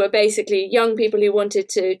who were basically young people who wanted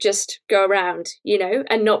to just go around,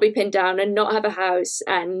 and not be pinned down and not have a house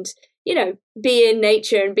and, be in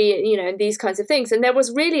nature and be, in these kinds of things. And there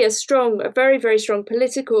was really a very, very strong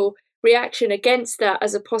political reaction against that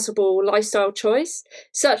as a possible lifestyle choice,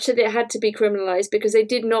 such that it had to be criminalized because they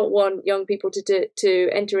did not want young people to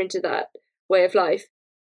enter into that way of life.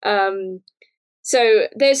 So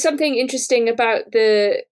there's something interesting about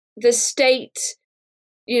the state,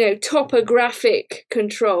 topographic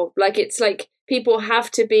control. Like, it's like people have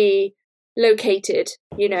to be located,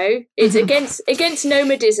 it's against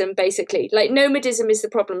nomadism, basically. Like, nomadism is the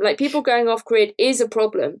problem. Like, people going off grid is a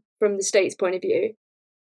problem from the state's point of view.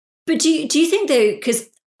 But do you think, though, because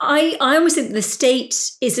I almost think the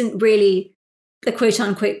state isn't really the quote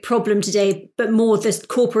unquote problem today, but more the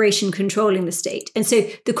corporation controlling the state. And so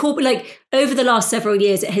over the last several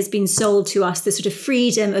years, it has been sold to us the sort of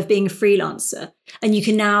freedom of being a freelancer. And you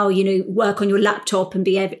can now, work on your laptop and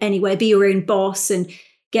be anywhere, be your own boss and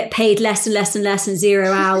get paid less and less and less and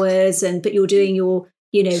 0 hours. But you're doing your,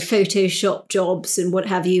 Photoshop jobs and what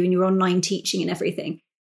have you, and your online teaching and everything.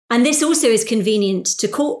 And this also is convenient to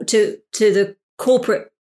the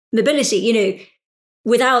corporate mobility,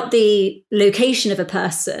 without the location of a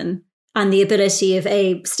person and the ability of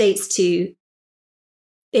states to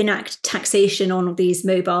enact taxation on these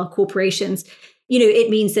mobile corporations. It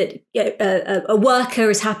means that a worker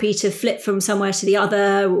is happy to flip from somewhere to the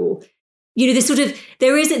other, or this sort of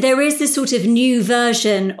there is this sort of new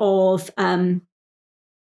version of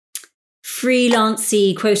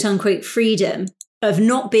freelancey quote unquote freedom of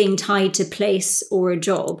not being tied to place or a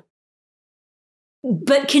job,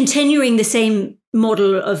 but continuing the same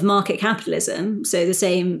model of market capitalism. So the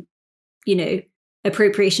same,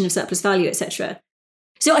 appropriation of surplus value, etc.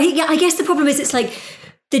 So I guess the problem is it's like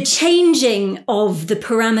the changing of the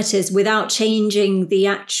parameters without changing the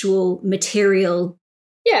actual material.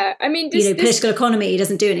 Yeah, I mean, political economy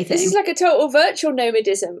doesn't do anything. This is like a total virtual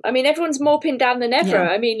nomadism. I mean, everyone's more pinned down than ever. Yeah.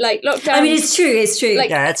 I mean, like lockdown. I mean, it's true. It's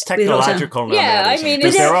technological nomadism. Yeah, I mean,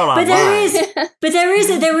 they're all online. But there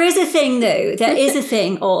is a thing though. There is a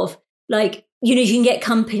thing of like, you can get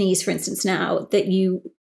companies, for instance, now that you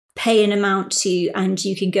pay an amount to, and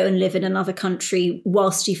you can go and live in another country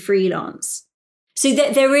whilst you freelance. So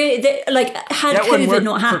that had COVID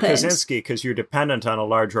not happened, for Kaczynski, because you're dependent on a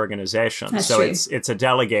large organization. That's so true. It's a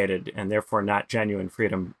delegated and therefore not genuine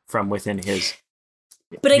freedom from within his.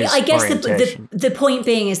 But I guess the point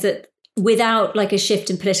being is that without like a shift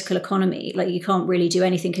in political economy, like you can't really do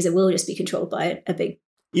anything because it will just be controlled by a big.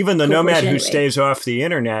 Even the nomad who anyway. stays off the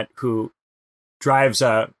internet, who drives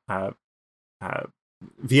a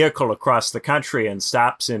vehicle across the country and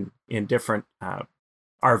stops in different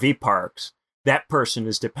RV parks, that person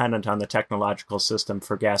is dependent on the technological system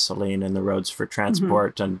for gasoline and the roads for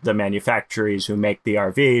transport and the manufacturers who make the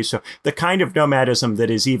RVs. So the kind of nomadism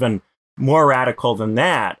that is even more radical than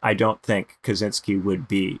that, I don't think Kaczynski would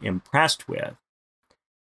be impressed with.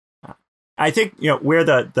 I think, where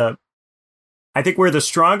the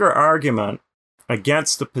stronger argument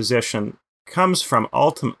against the position comes from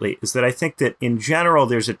ultimately is that I think that in general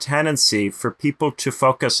there's a tendency for people to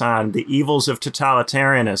focus on the evils of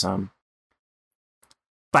totalitarianism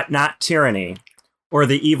but not tyranny, or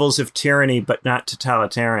the evils of tyranny but not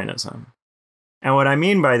totalitarianism. And what I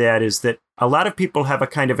mean by that is that a lot of people have a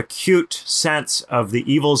kind of acute sense of the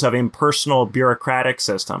evils of impersonal bureaucratic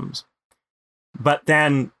systems, but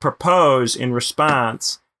then propose in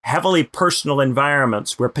response heavily personal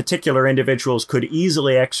environments where particular individuals could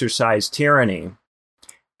easily exercise tyranny.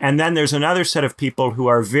 And then there's another set of people who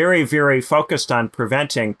are very, very focused on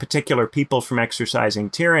preventing particular people from exercising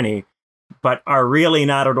tyranny, but are really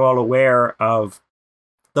not at all aware of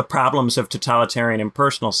the problems of totalitarian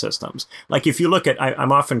impersonal systems. Like if you look at,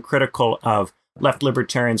 I'm often critical of left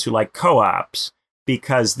libertarians who like co-ops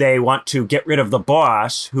because they want to get rid of the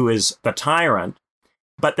boss who is the tyrant,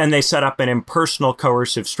 but then they set up an impersonal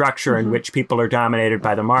coercive structure in which people are dominated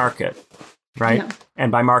by the market, right? Yeah. And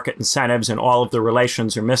by market incentives, and all of the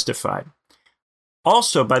relations are mystified.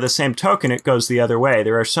 Also, by the same token, it goes the other way.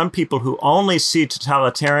 There are some people who only see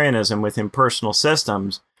totalitarianism with impersonal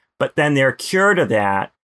systems, but then their cure to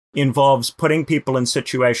that involves putting people in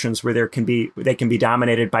situations where they can be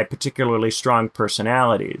dominated by particularly strong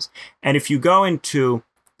personalities. And if you go into,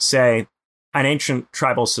 say, an ancient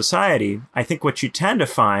tribal society, I think what you tend to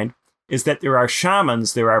find is that there are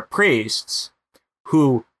shamans, there are priests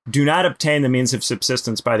who do not obtain the means of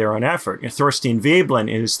subsistence by their own effort. Thorstein Veblen,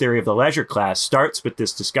 in his theory of the leisure class, starts with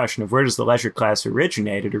this discussion of where does the leisure class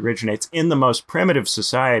originate? It originates in the most primitive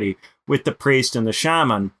society with the priest and the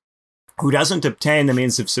shaman, who doesn't obtain the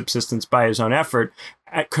means of subsistence by his own effort,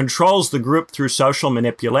 controls the group through social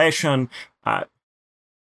manipulation,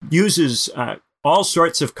 uses all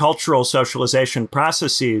sorts of cultural socialization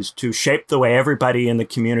processes to shape the way everybody in the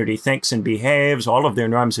community thinks and behaves, all of their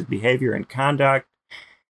norms of behavior and conduct.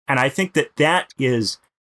 And I think that is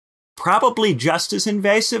probably just as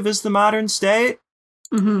invasive as the modern state,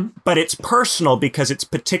 but it's personal because it's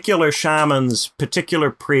particular shamans,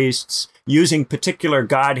 particular priests using particular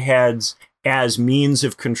godheads as means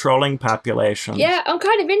of controlling populations. Yeah, I'm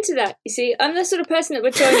kind of into that. You see, I'm the sort of person that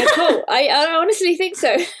would join a cult. I honestly think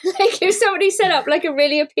so. Like if somebody set up like a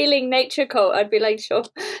really appealing nature cult, I'd be like, sure.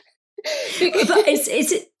 But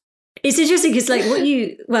it's interesting because like what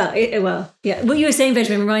you were saying,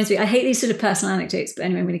 Benjamin, reminds me, I hate these sort of personal anecdotes, but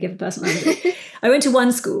anyway, I'm going to give a personal anecdote. I went to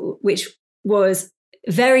one school which was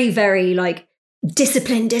very, very like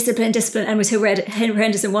discipline, and was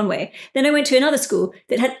horrendous in one way. Then I went to another school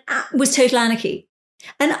that was total anarchy.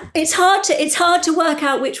 And it's hard to work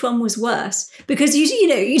out which one was worse because you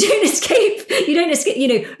don't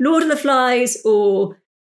escape, Lord of the Flies or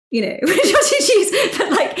which one to choose. But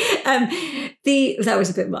like that was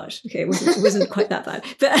a bit much. Okay, it wasn't quite that bad.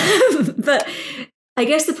 But I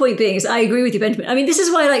guess the point being is I agree with you, Benjamin. I mean, this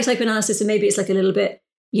is why I like psychoanalysis, and maybe it's like a little bit,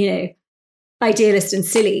 idealist and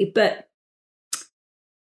silly, but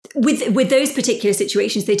with those particular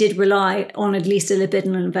situations, they did rely on at least a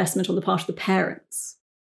libidinal investment on the part of the parents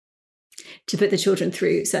to put the children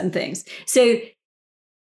through certain things. So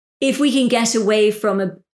if we can get away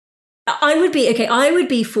from I would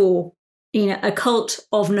be for, a cult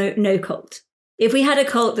of no cult. If we had a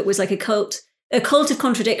cult that was like a cult of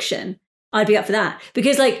contradiction, I'd be up for that.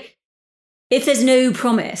 Because like, if there's no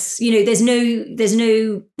promise,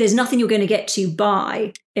 there's nothing you're going to get to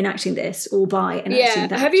by enacting this or by enacting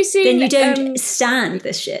that. Have you seen? Then you don't stand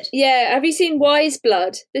this shit. Yeah. Have you seen Wise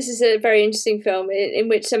Blood? This is a very interesting film in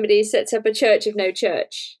which somebody sets up a church of no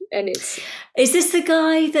church, and is this the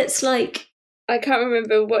guy that's like? I can't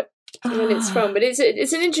remember when it's from, but it's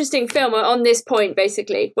an interesting film on this point,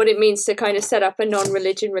 basically, what it means to kind of set up a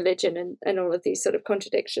non-religion religion and all of these sort of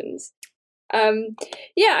contradictions. I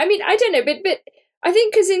mean, I don't know, but I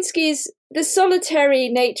think Kaczynski's, the solitary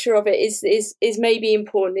nature of it is maybe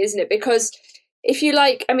important, isn't it? Because if you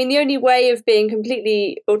like, I mean, the only way of being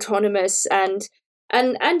completely autonomous and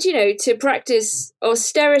to practice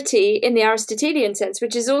austerity in the Aristotelian sense,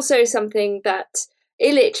 which is also something that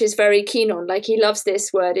Illich is very keen on. Like, he loves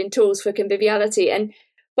this word in Tools for Conviviality. And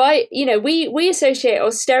we associate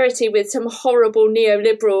austerity with some horrible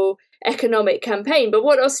neoliberal economic campaign, but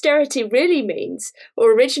what austerity really means,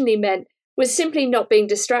 or originally meant, was simply not being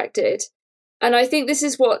distracted. And I think this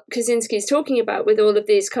is what Kaczynski is talking about with all of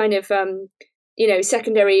these kind of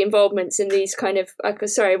secondary involvements in these kind of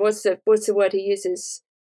what's the word he uses?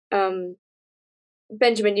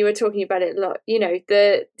 Benjamin, you were talking about it a lot.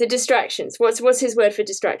 The distractions. What's his word for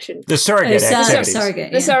distraction? The surrogate activities.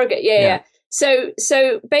 The surrogate. Yeah.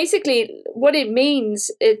 So basically, what it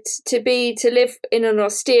means to live in an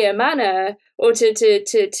austere manner, or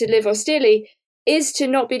to live austerely, is to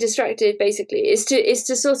not be distracted. Basically, is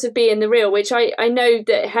to sort of be in the real, which I know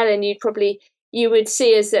that Helen, you would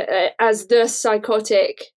see as the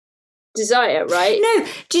psychotic desire, right? No,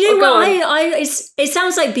 do you know what? It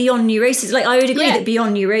sounds like beyond neurosis. Like, I would agree that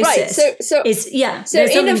beyond neurosis, right? So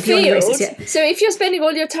in a field. So if you're spending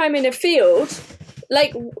all your time in a field,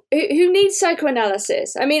 like, who needs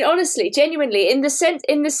psychoanalysis? I mean, honestly, genuinely, in the sense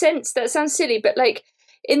that sounds silly, but like,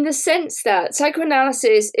 in the sense that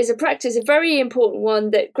psychoanalysis is a practice, a very important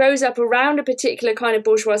one, that grows up around a particular kind of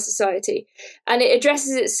bourgeois society, and it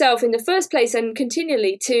addresses itself in the first place and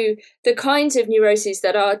continually to the kinds of neuroses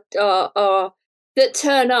that are that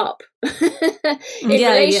turn up in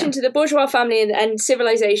relation to the bourgeois family and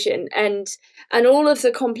civilization and all of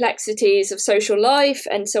the complexities of social life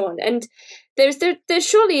and so on. And there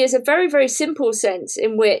surely is a very, very simple sense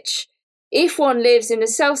in which, if one lives in a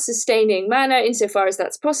self-sustaining manner, insofar as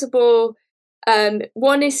that's possible,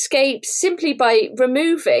 one escapes simply by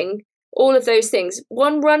removing all of those things.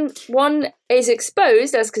 One is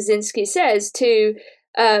exposed, as Kaczynski says, to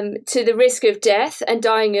the risk of death and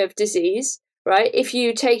dying of disease, right? If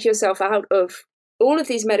you take yourself out of all of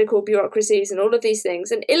these medical bureaucracies and all of these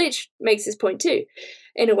things, and Illich makes this point too,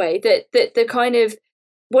 in a way, that the kind of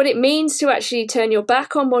what it means to actually turn your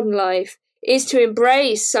back on modern life is to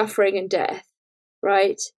embrace suffering and death,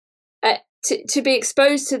 right? To be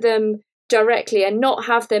exposed to them directly and not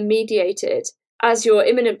have them mediated as your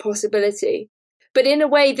imminent possibility. But in a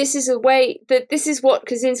way, this is what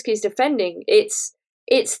Kaczynski is defending. It's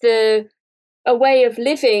a way of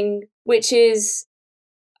living which is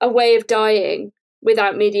a way of dying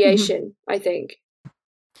without mediation, I think.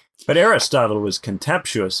 But Aristotle was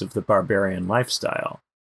contemptuous of the barbarian lifestyle.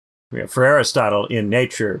 For Aristotle, in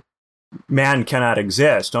nature, man cannot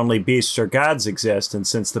exist. Only beasts or gods exist. And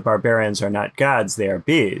since the barbarians are not gods, they are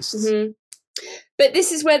beasts. Mm-hmm. But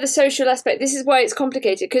this is where the social aspect, this is why it's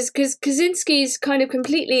complicated. Because Kaczynski's kind of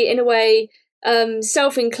completely, in a way,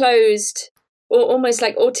 self-enclosed, or almost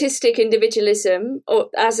like autistic individualism, or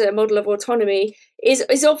as a model of autonomy,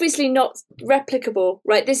 is obviously not replicable,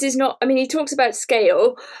 right? This is not, I mean, he talks about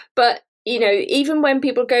scale, but even when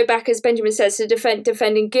people go back, as Benjamin says, to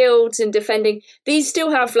defending guilds and defending, these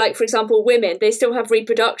still have, like, for example, women, they still have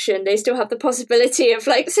reproduction, they still have the possibility of,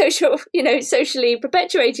 like, socially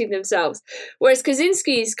perpetuating themselves. Whereas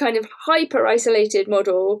Kaczynski's kind of hyper isolated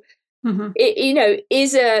model,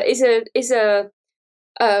 is a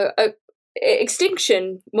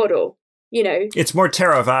extinction model. It's more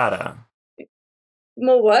Theravada.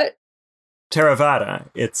 More what? Theravada.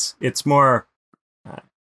 It's more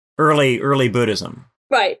early Buddhism,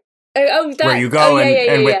 right? Where you go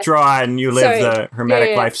and withdraw and you live the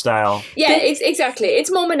hermetic lifestyle. Yeah, exactly.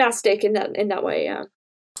 It's more monastic in that way. Yeah.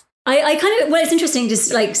 I kind of, well, it's interesting,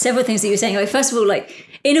 just like several things that you were saying. Like, first of all, like,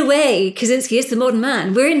 in a way, Kaczynski is the modern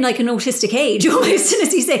man. We're in like an autistic age almost,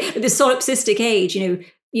 as you say, the solipsistic age.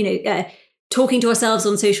 Talking to ourselves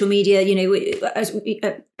on social media. The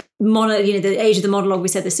age of the monologue. We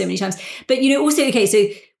said this so many times, but also, okay, so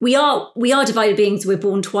we are divided beings. We're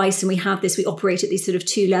born twice, and we operate at these sort of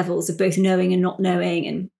two levels of both knowing and not knowing,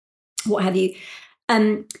 and what have you.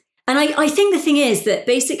 And I think the thing is that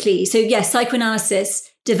basically, so yes, psychoanalysis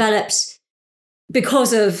developed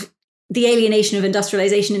because of the alienation of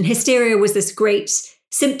industrialization, and hysteria was this great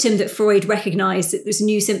symptom that Freud recognized, this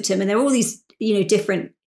new symptom, and there are all these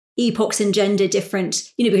different epochs engender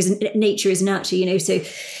different, because nature is nurture, so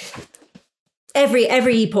every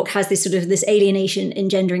epoch has this sort of this alienation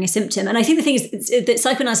engendering a symptom. And I think the thing is that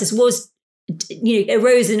psychoanalysis was,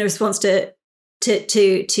 arose in a response to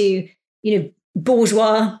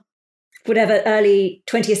bourgeois, whatever, early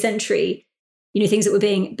 20th century, things that were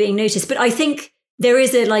being noticed. But I think there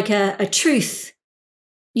is a truth,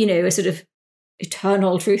 a sort of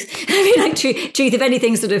eternal truth. I mean, like truth, if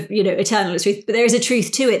anything, sort of, eternal is truth, but there is a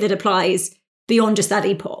truth to it that applies beyond just that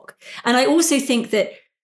epoch. And I also think that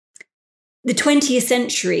the 20th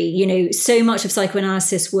century, so much of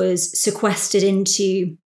psychoanalysis was sequestered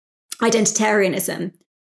into identitarianism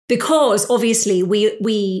because obviously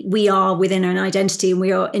we are within an identity and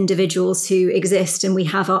we are individuals who exist and we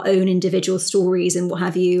have our own individual stories and what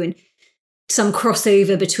have you, and some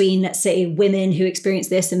crossover between, let's say, women who experience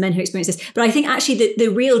this and men who experience this. But I think actually the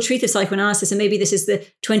real truth of psychoanalysis, and maybe this is the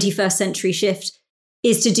 21st century shift,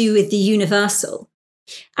 is to do with the universal.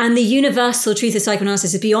 And the universal truth of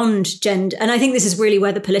psychoanalysis is beyond gender. And I think this is really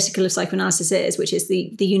where the political of psychoanalysis is, which is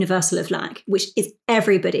the universal of lack, which is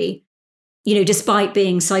everybody, you know, despite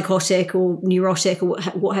being psychotic or neurotic or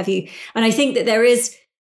what have you. And I think that there is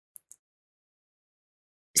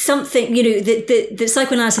something, you know, that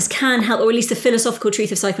psychoanalysis can help, or at least the philosophical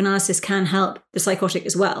truth of psychoanalysis can help the psychotic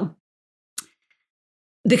as well,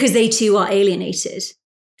 because they too are alienated.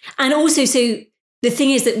 And also, so the thing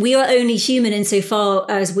is that we are only human insofar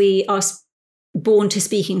as we are born to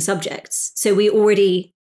speaking subjects. So we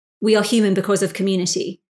are human because of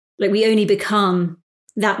community. Like, we only become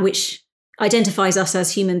that which identifies us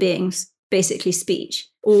as human beings, basically speech,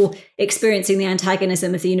 or experiencing the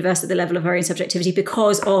antagonism of the universe at the level of our own subjectivity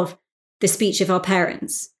because of the speech of our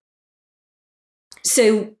parents.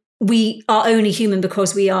 So we are only human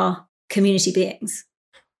because we are community beings.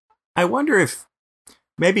 I wonder if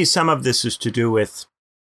maybe some of this is to do with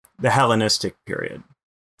the Hellenistic period.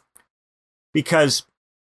 Because,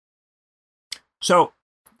 so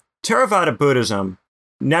Theravada Buddhism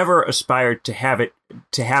never aspired to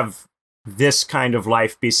have this kind of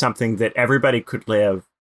life be something that everybody could live,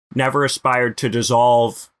 never aspired to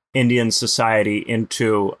dissolve Indian society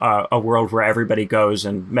into a world where everybody goes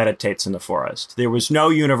and meditates in the forest. There was no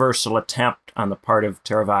universal attempt on the part of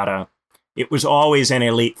Theravada. It was always an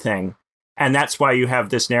elite thing. And that's why you have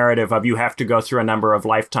this narrative of you have to go through a number of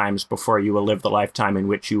lifetimes before you will live the lifetime in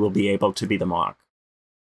which you will be able to be the monk,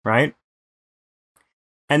 right?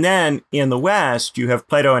 And then in the West, you have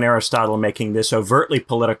Plato and Aristotle making this overtly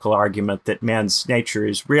political argument that man's nature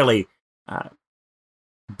is really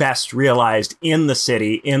best realized in the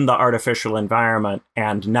city, in the artificial environment,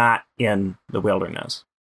 and not in the wilderness.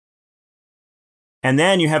 And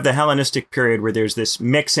then you have the Hellenistic period where there's this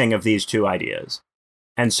mixing of these two ideas.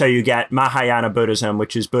 And so you get Mahayana Buddhism,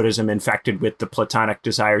 which is Buddhism infected with the Platonic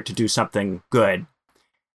desire to do something good.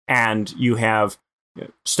 And you have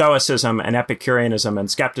Stoicism and Epicureanism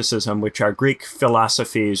and skepticism, which are Greek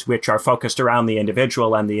philosophies, which are focused around the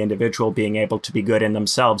individual and the individual being able to be good in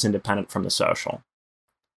themselves, independent from the social.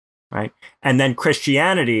 Right? And then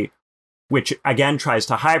Christianity, which again tries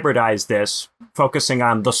to hybridize this, focusing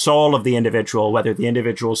on the soul of the individual, whether the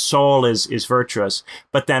individual's soul is virtuous,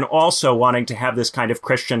 but then also wanting to have this kind of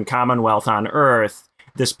Christian commonwealth on earth,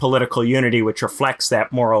 this political unity which reflects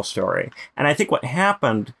that moral story. And I think what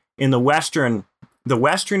happened in the Western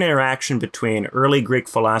interaction between early Greek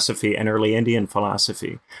philosophy and early Indian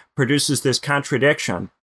philosophy produces this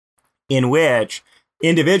contradiction in which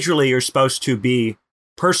individually you're supposed to be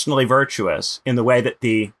personally virtuous in the way that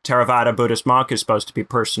the Theravada Buddhist monk is supposed to be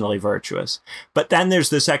personally virtuous. But then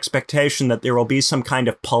there's this expectation that there will be some kind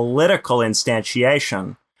of political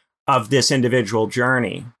instantiation of this individual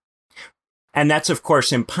journey. And that's, of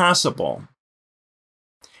course, impossible.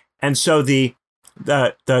 And so the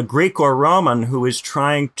Greek or Roman who is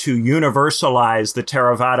trying to universalize the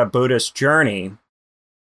Theravada Buddhist journey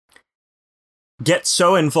get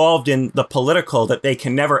so involved in the political that they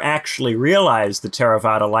can never actually realize the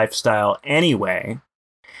Theravada lifestyle anyway.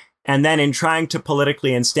 And then in trying to politically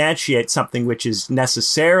instantiate something which is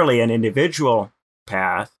necessarily an individual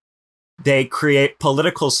path, they create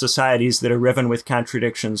political societies that are riven with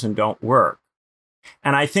contradictions and don't work.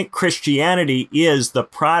 And I think Christianity is the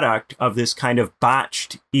product of this kind of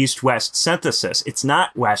botched East-West synthesis. It's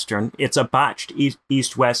not Western, it's a botched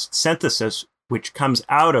East-West synthesis, which comes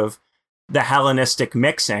out of the Hellenistic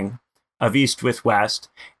mixing of East with West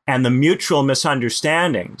and the mutual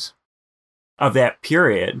misunderstandings of that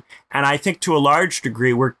period. And I think to a large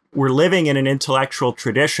degree, we're living in an intellectual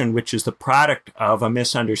tradition which is the product of a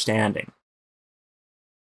misunderstanding.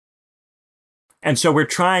 And so we're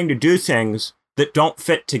trying to do things that don't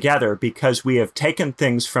fit together because we have taken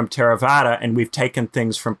things from Theravada and we've taken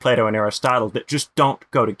things from Plato and Aristotle that just don't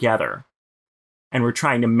go together. And we're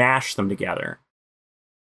trying to mash them together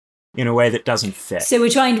in a way that doesn't fit. So we're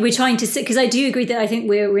trying to, because I do agree that I think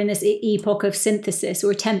we're in this epoch of synthesis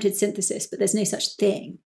or attempted synthesis, but there's no such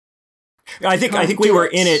thing. I think we were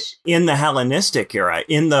in it in the Hellenistic era,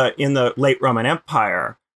 in the late Roman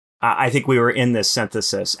Empire. I think we were in this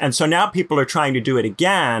synthesis. And so now people are trying to do it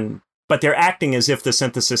again, but they're acting as if the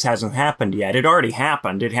synthesis hasn't happened yet. It already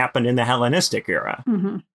happened. It happened in the Hellenistic era.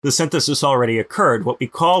 Mm-hmm. The synthesis already occurred. What we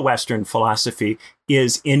call Western philosophy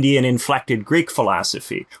is Indian-inflected Greek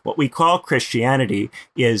philosophy. What we call Christianity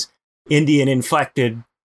is Indian-inflected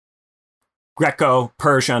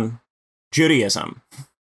Greco-Persian Judaism,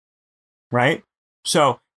 right?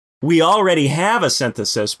 So we already have a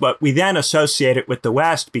synthesis, but we then associate it with the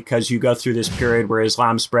West because you go through this period where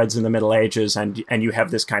Islam spreads in the Middle Ages and you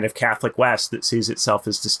have this kind of Catholic West that sees itself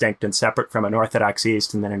as distinct and separate from an Orthodox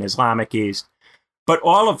East and then an Islamic East. But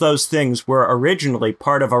all of those things were originally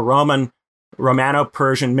part of a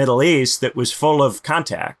Romano-Persian Middle East that was full of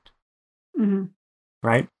contact,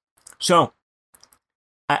 right? So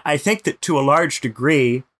I think that to a large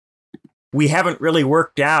degree, we haven't really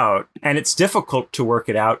worked out, and it's difficult to work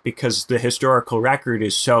it out because the historical record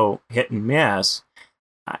is so hit and miss,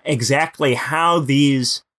 exactly how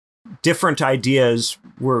these different ideas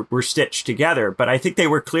were stitched together. But I think they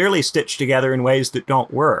were clearly stitched together in ways that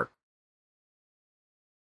don't work.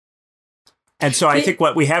 And so I think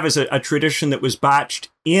what we have is a tradition that was botched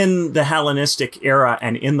in the Hellenistic era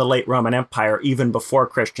and in the late Roman Empire, even before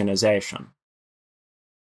Christianization.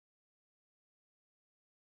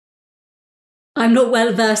 I'm not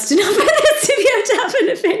well versed enough in this to be able to have an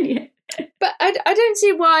opinion. But I don't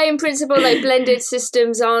see why, in principle, like blended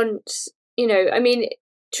systems aren't, I mean,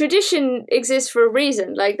 tradition exists for a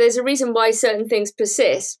reason. Like, there's a reason why certain things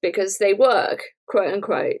persist, because they work, quote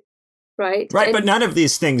unquote, right? Right, but none of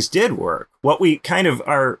these things did work. What we kind of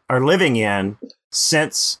are living in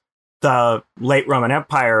since the late Roman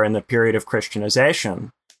Empire and the period of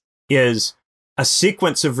Christianization is a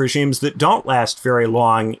sequence of regimes that don't last very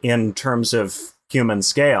long in terms of human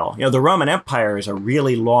scale. The Roman Empire is a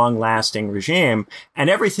really long-lasting regime, and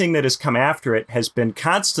everything that has come after it has been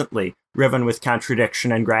constantly riven with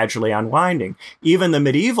contradiction and gradually unwinding. Even the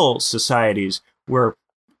medieval societies were,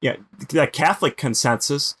 the Catholic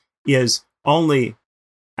consensus is only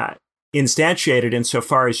instantiated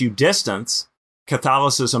insofar as you distance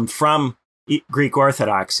Catholicism from Greek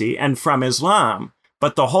Orthodoxy and from Islam.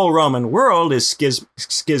 But the whole Roman world is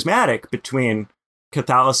schismatic between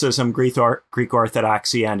Catholicism, Greek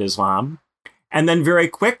Orthodoxy, and Islam. And then very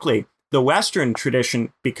quickly, the Western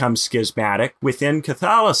tradition becomes schismatic within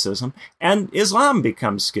Catholicism, and Islam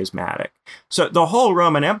becomes schismatic. So the whole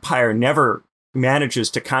Roman Empire never manages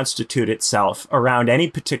to constitute itself around any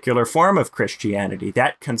particular form of Christianity.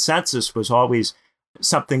 That consensus was always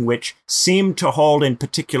something which seemed to hold in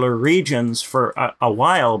particular regions for a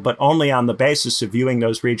while, but only on the basis of viewing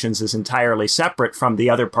those regions as entirely separate from the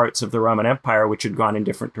other parts of the Roman Empire, which had gone in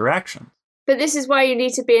different directions. But this is why you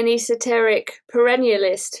need to be an esoteric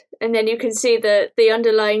perennialist, and then you can see the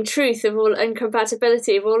underlying truth of all and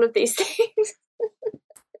compatibility of all of these things.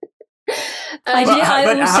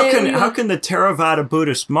 How can the Theravada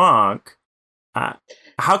Buddhist monk,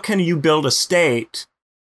 how can you build a state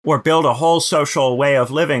or build a whole social way of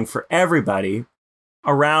living for everybody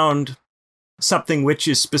around something which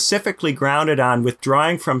is specifically grounded on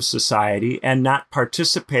withdrawing from society and not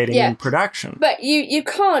participating in production? But you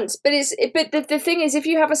can't. But the thing is, if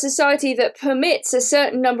you have a society that permits a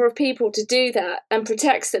certain number of people to do that and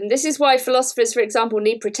protects them, this is why philosophers, for example,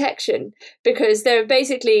 need protection, because they're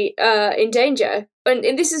basically in danger.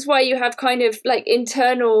 And this is why you have kind of like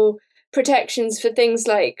internal protections for things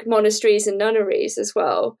like monasteries and nunneries as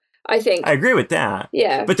well, I think. I agree with that.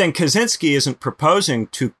 Yeah. But then Kaczynski isn't proposing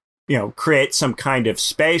to, create some kind of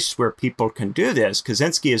space where people can do this.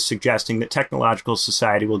 Kaczynski is suggesting that technological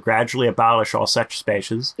society will gradually abolish all such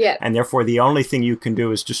spaces. Yeah. And therefore, the only thing you can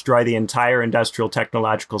do is destroy the entire industrial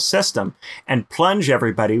technological system and plunge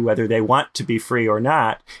everybody, whether they want to be free or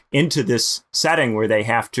not, into this setting where they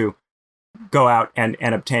have to go out and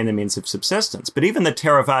obtain the means of subsistence. But even the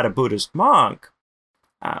Theravada Buddhist monk,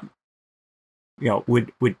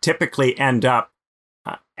 would typically end up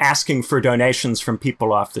asking for donations from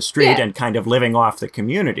people off the street and kind of living off the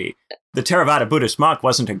community. The Theravada Buddhist monk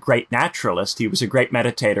wasn't a great naturalist. He was a great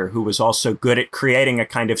meditator who was also good at creating a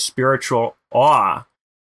kind of spiritual awe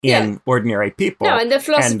in ordinary people. No, and the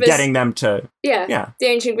philosophers, and getting them to... The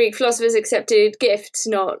ancient Greek philosophers accepted gifts,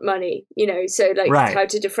 not money, so how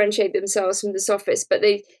to differentiate themselves from the sophists. But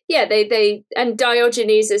they and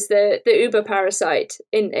Diogenes is the uber parasite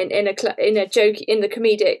in a joke, in the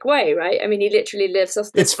comedic way, right? I mean, he literally lives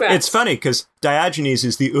off the scraps. It's funny because Diogenes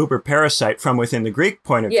is the uber parasite from within the Greek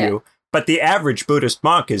point of view, but the average Buddhist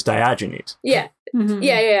monk is Diogenes. Yeah. Mm-hmm.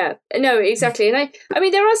 Yeah. No, exactly. And I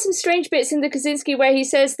mean, there are some strange bits in the Kaczynski where he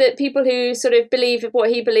says that people who sort of believe what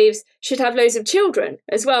he believes should have loads of children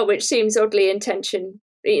as well, which seems oddly in tension,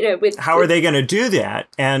 with... How are they going to do that?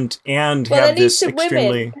 And have this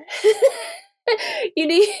extremely...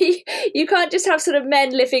 You can't just have sort of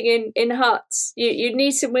men living in huts. You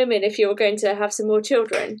need some women if you're going to have some more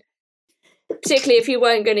children, particularly if you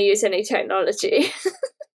weren't going to use any technology.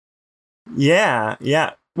 Yeah.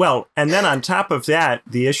 Well, and then on top of that,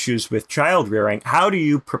 the issues with child rearing. How do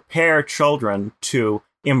you prepare children to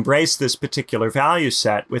embrace this particular value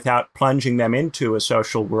set without plunging them into a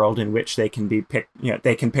social world in which they can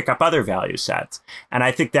they can pick up other value sets? And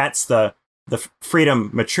I think that's the freedom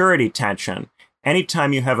maturity tension.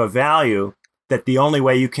 Anytime you have a value, that the only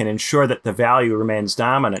way you can ensure that the value remains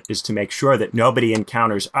dominant is to make sure that nobody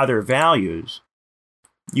encounters other values,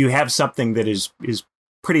 you have something that is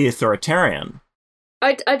pretty authoritarian.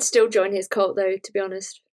 I'd still join his cult, though, to be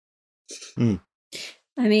honest. I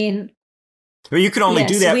mean, well, you can only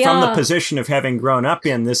do that from the position of having grown up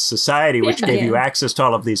in this society, which gave you access to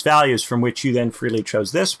all of these values, from which you then freely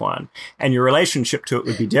chose this one. And your relationship to it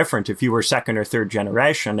would be different if you were second or third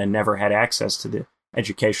generation and never had access to the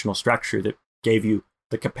educational structure that gave you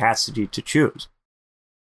the capacity to choose.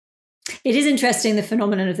 It is interesting, the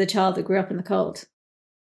phenomenon of the child that grew up in the cult.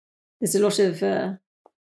 There's a lot of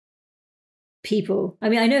people. I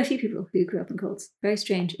mean, I know a few people who grew up in cults. Very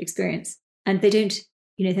strange experience. And they don't,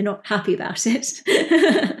 they're not happy about it.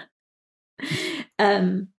 But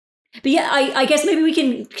yeah, I guess maybe we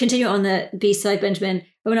can continue on the B side, Benjamin.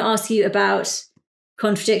 I want to ask you about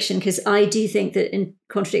contradiction, because I do think that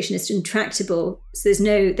contradiction is intractable. So there's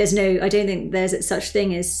no, I don't think there's such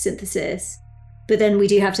thing as synthesis. But then we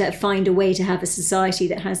do have to find a way to have a society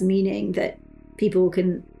that has meaning that people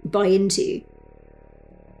can buy into.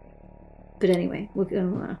 But anyway, we'll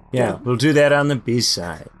do that on the B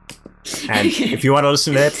side. And if you want to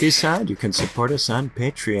listen to that B side, you can support us on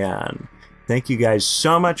Patreon. Thank you guys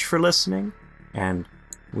so much for listening, and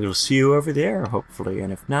we'll see you over there, hopefully.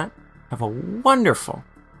 And if not, have a wonderful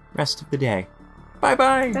rest of the day.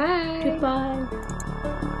 Bye-bye. Bye. Goodbye.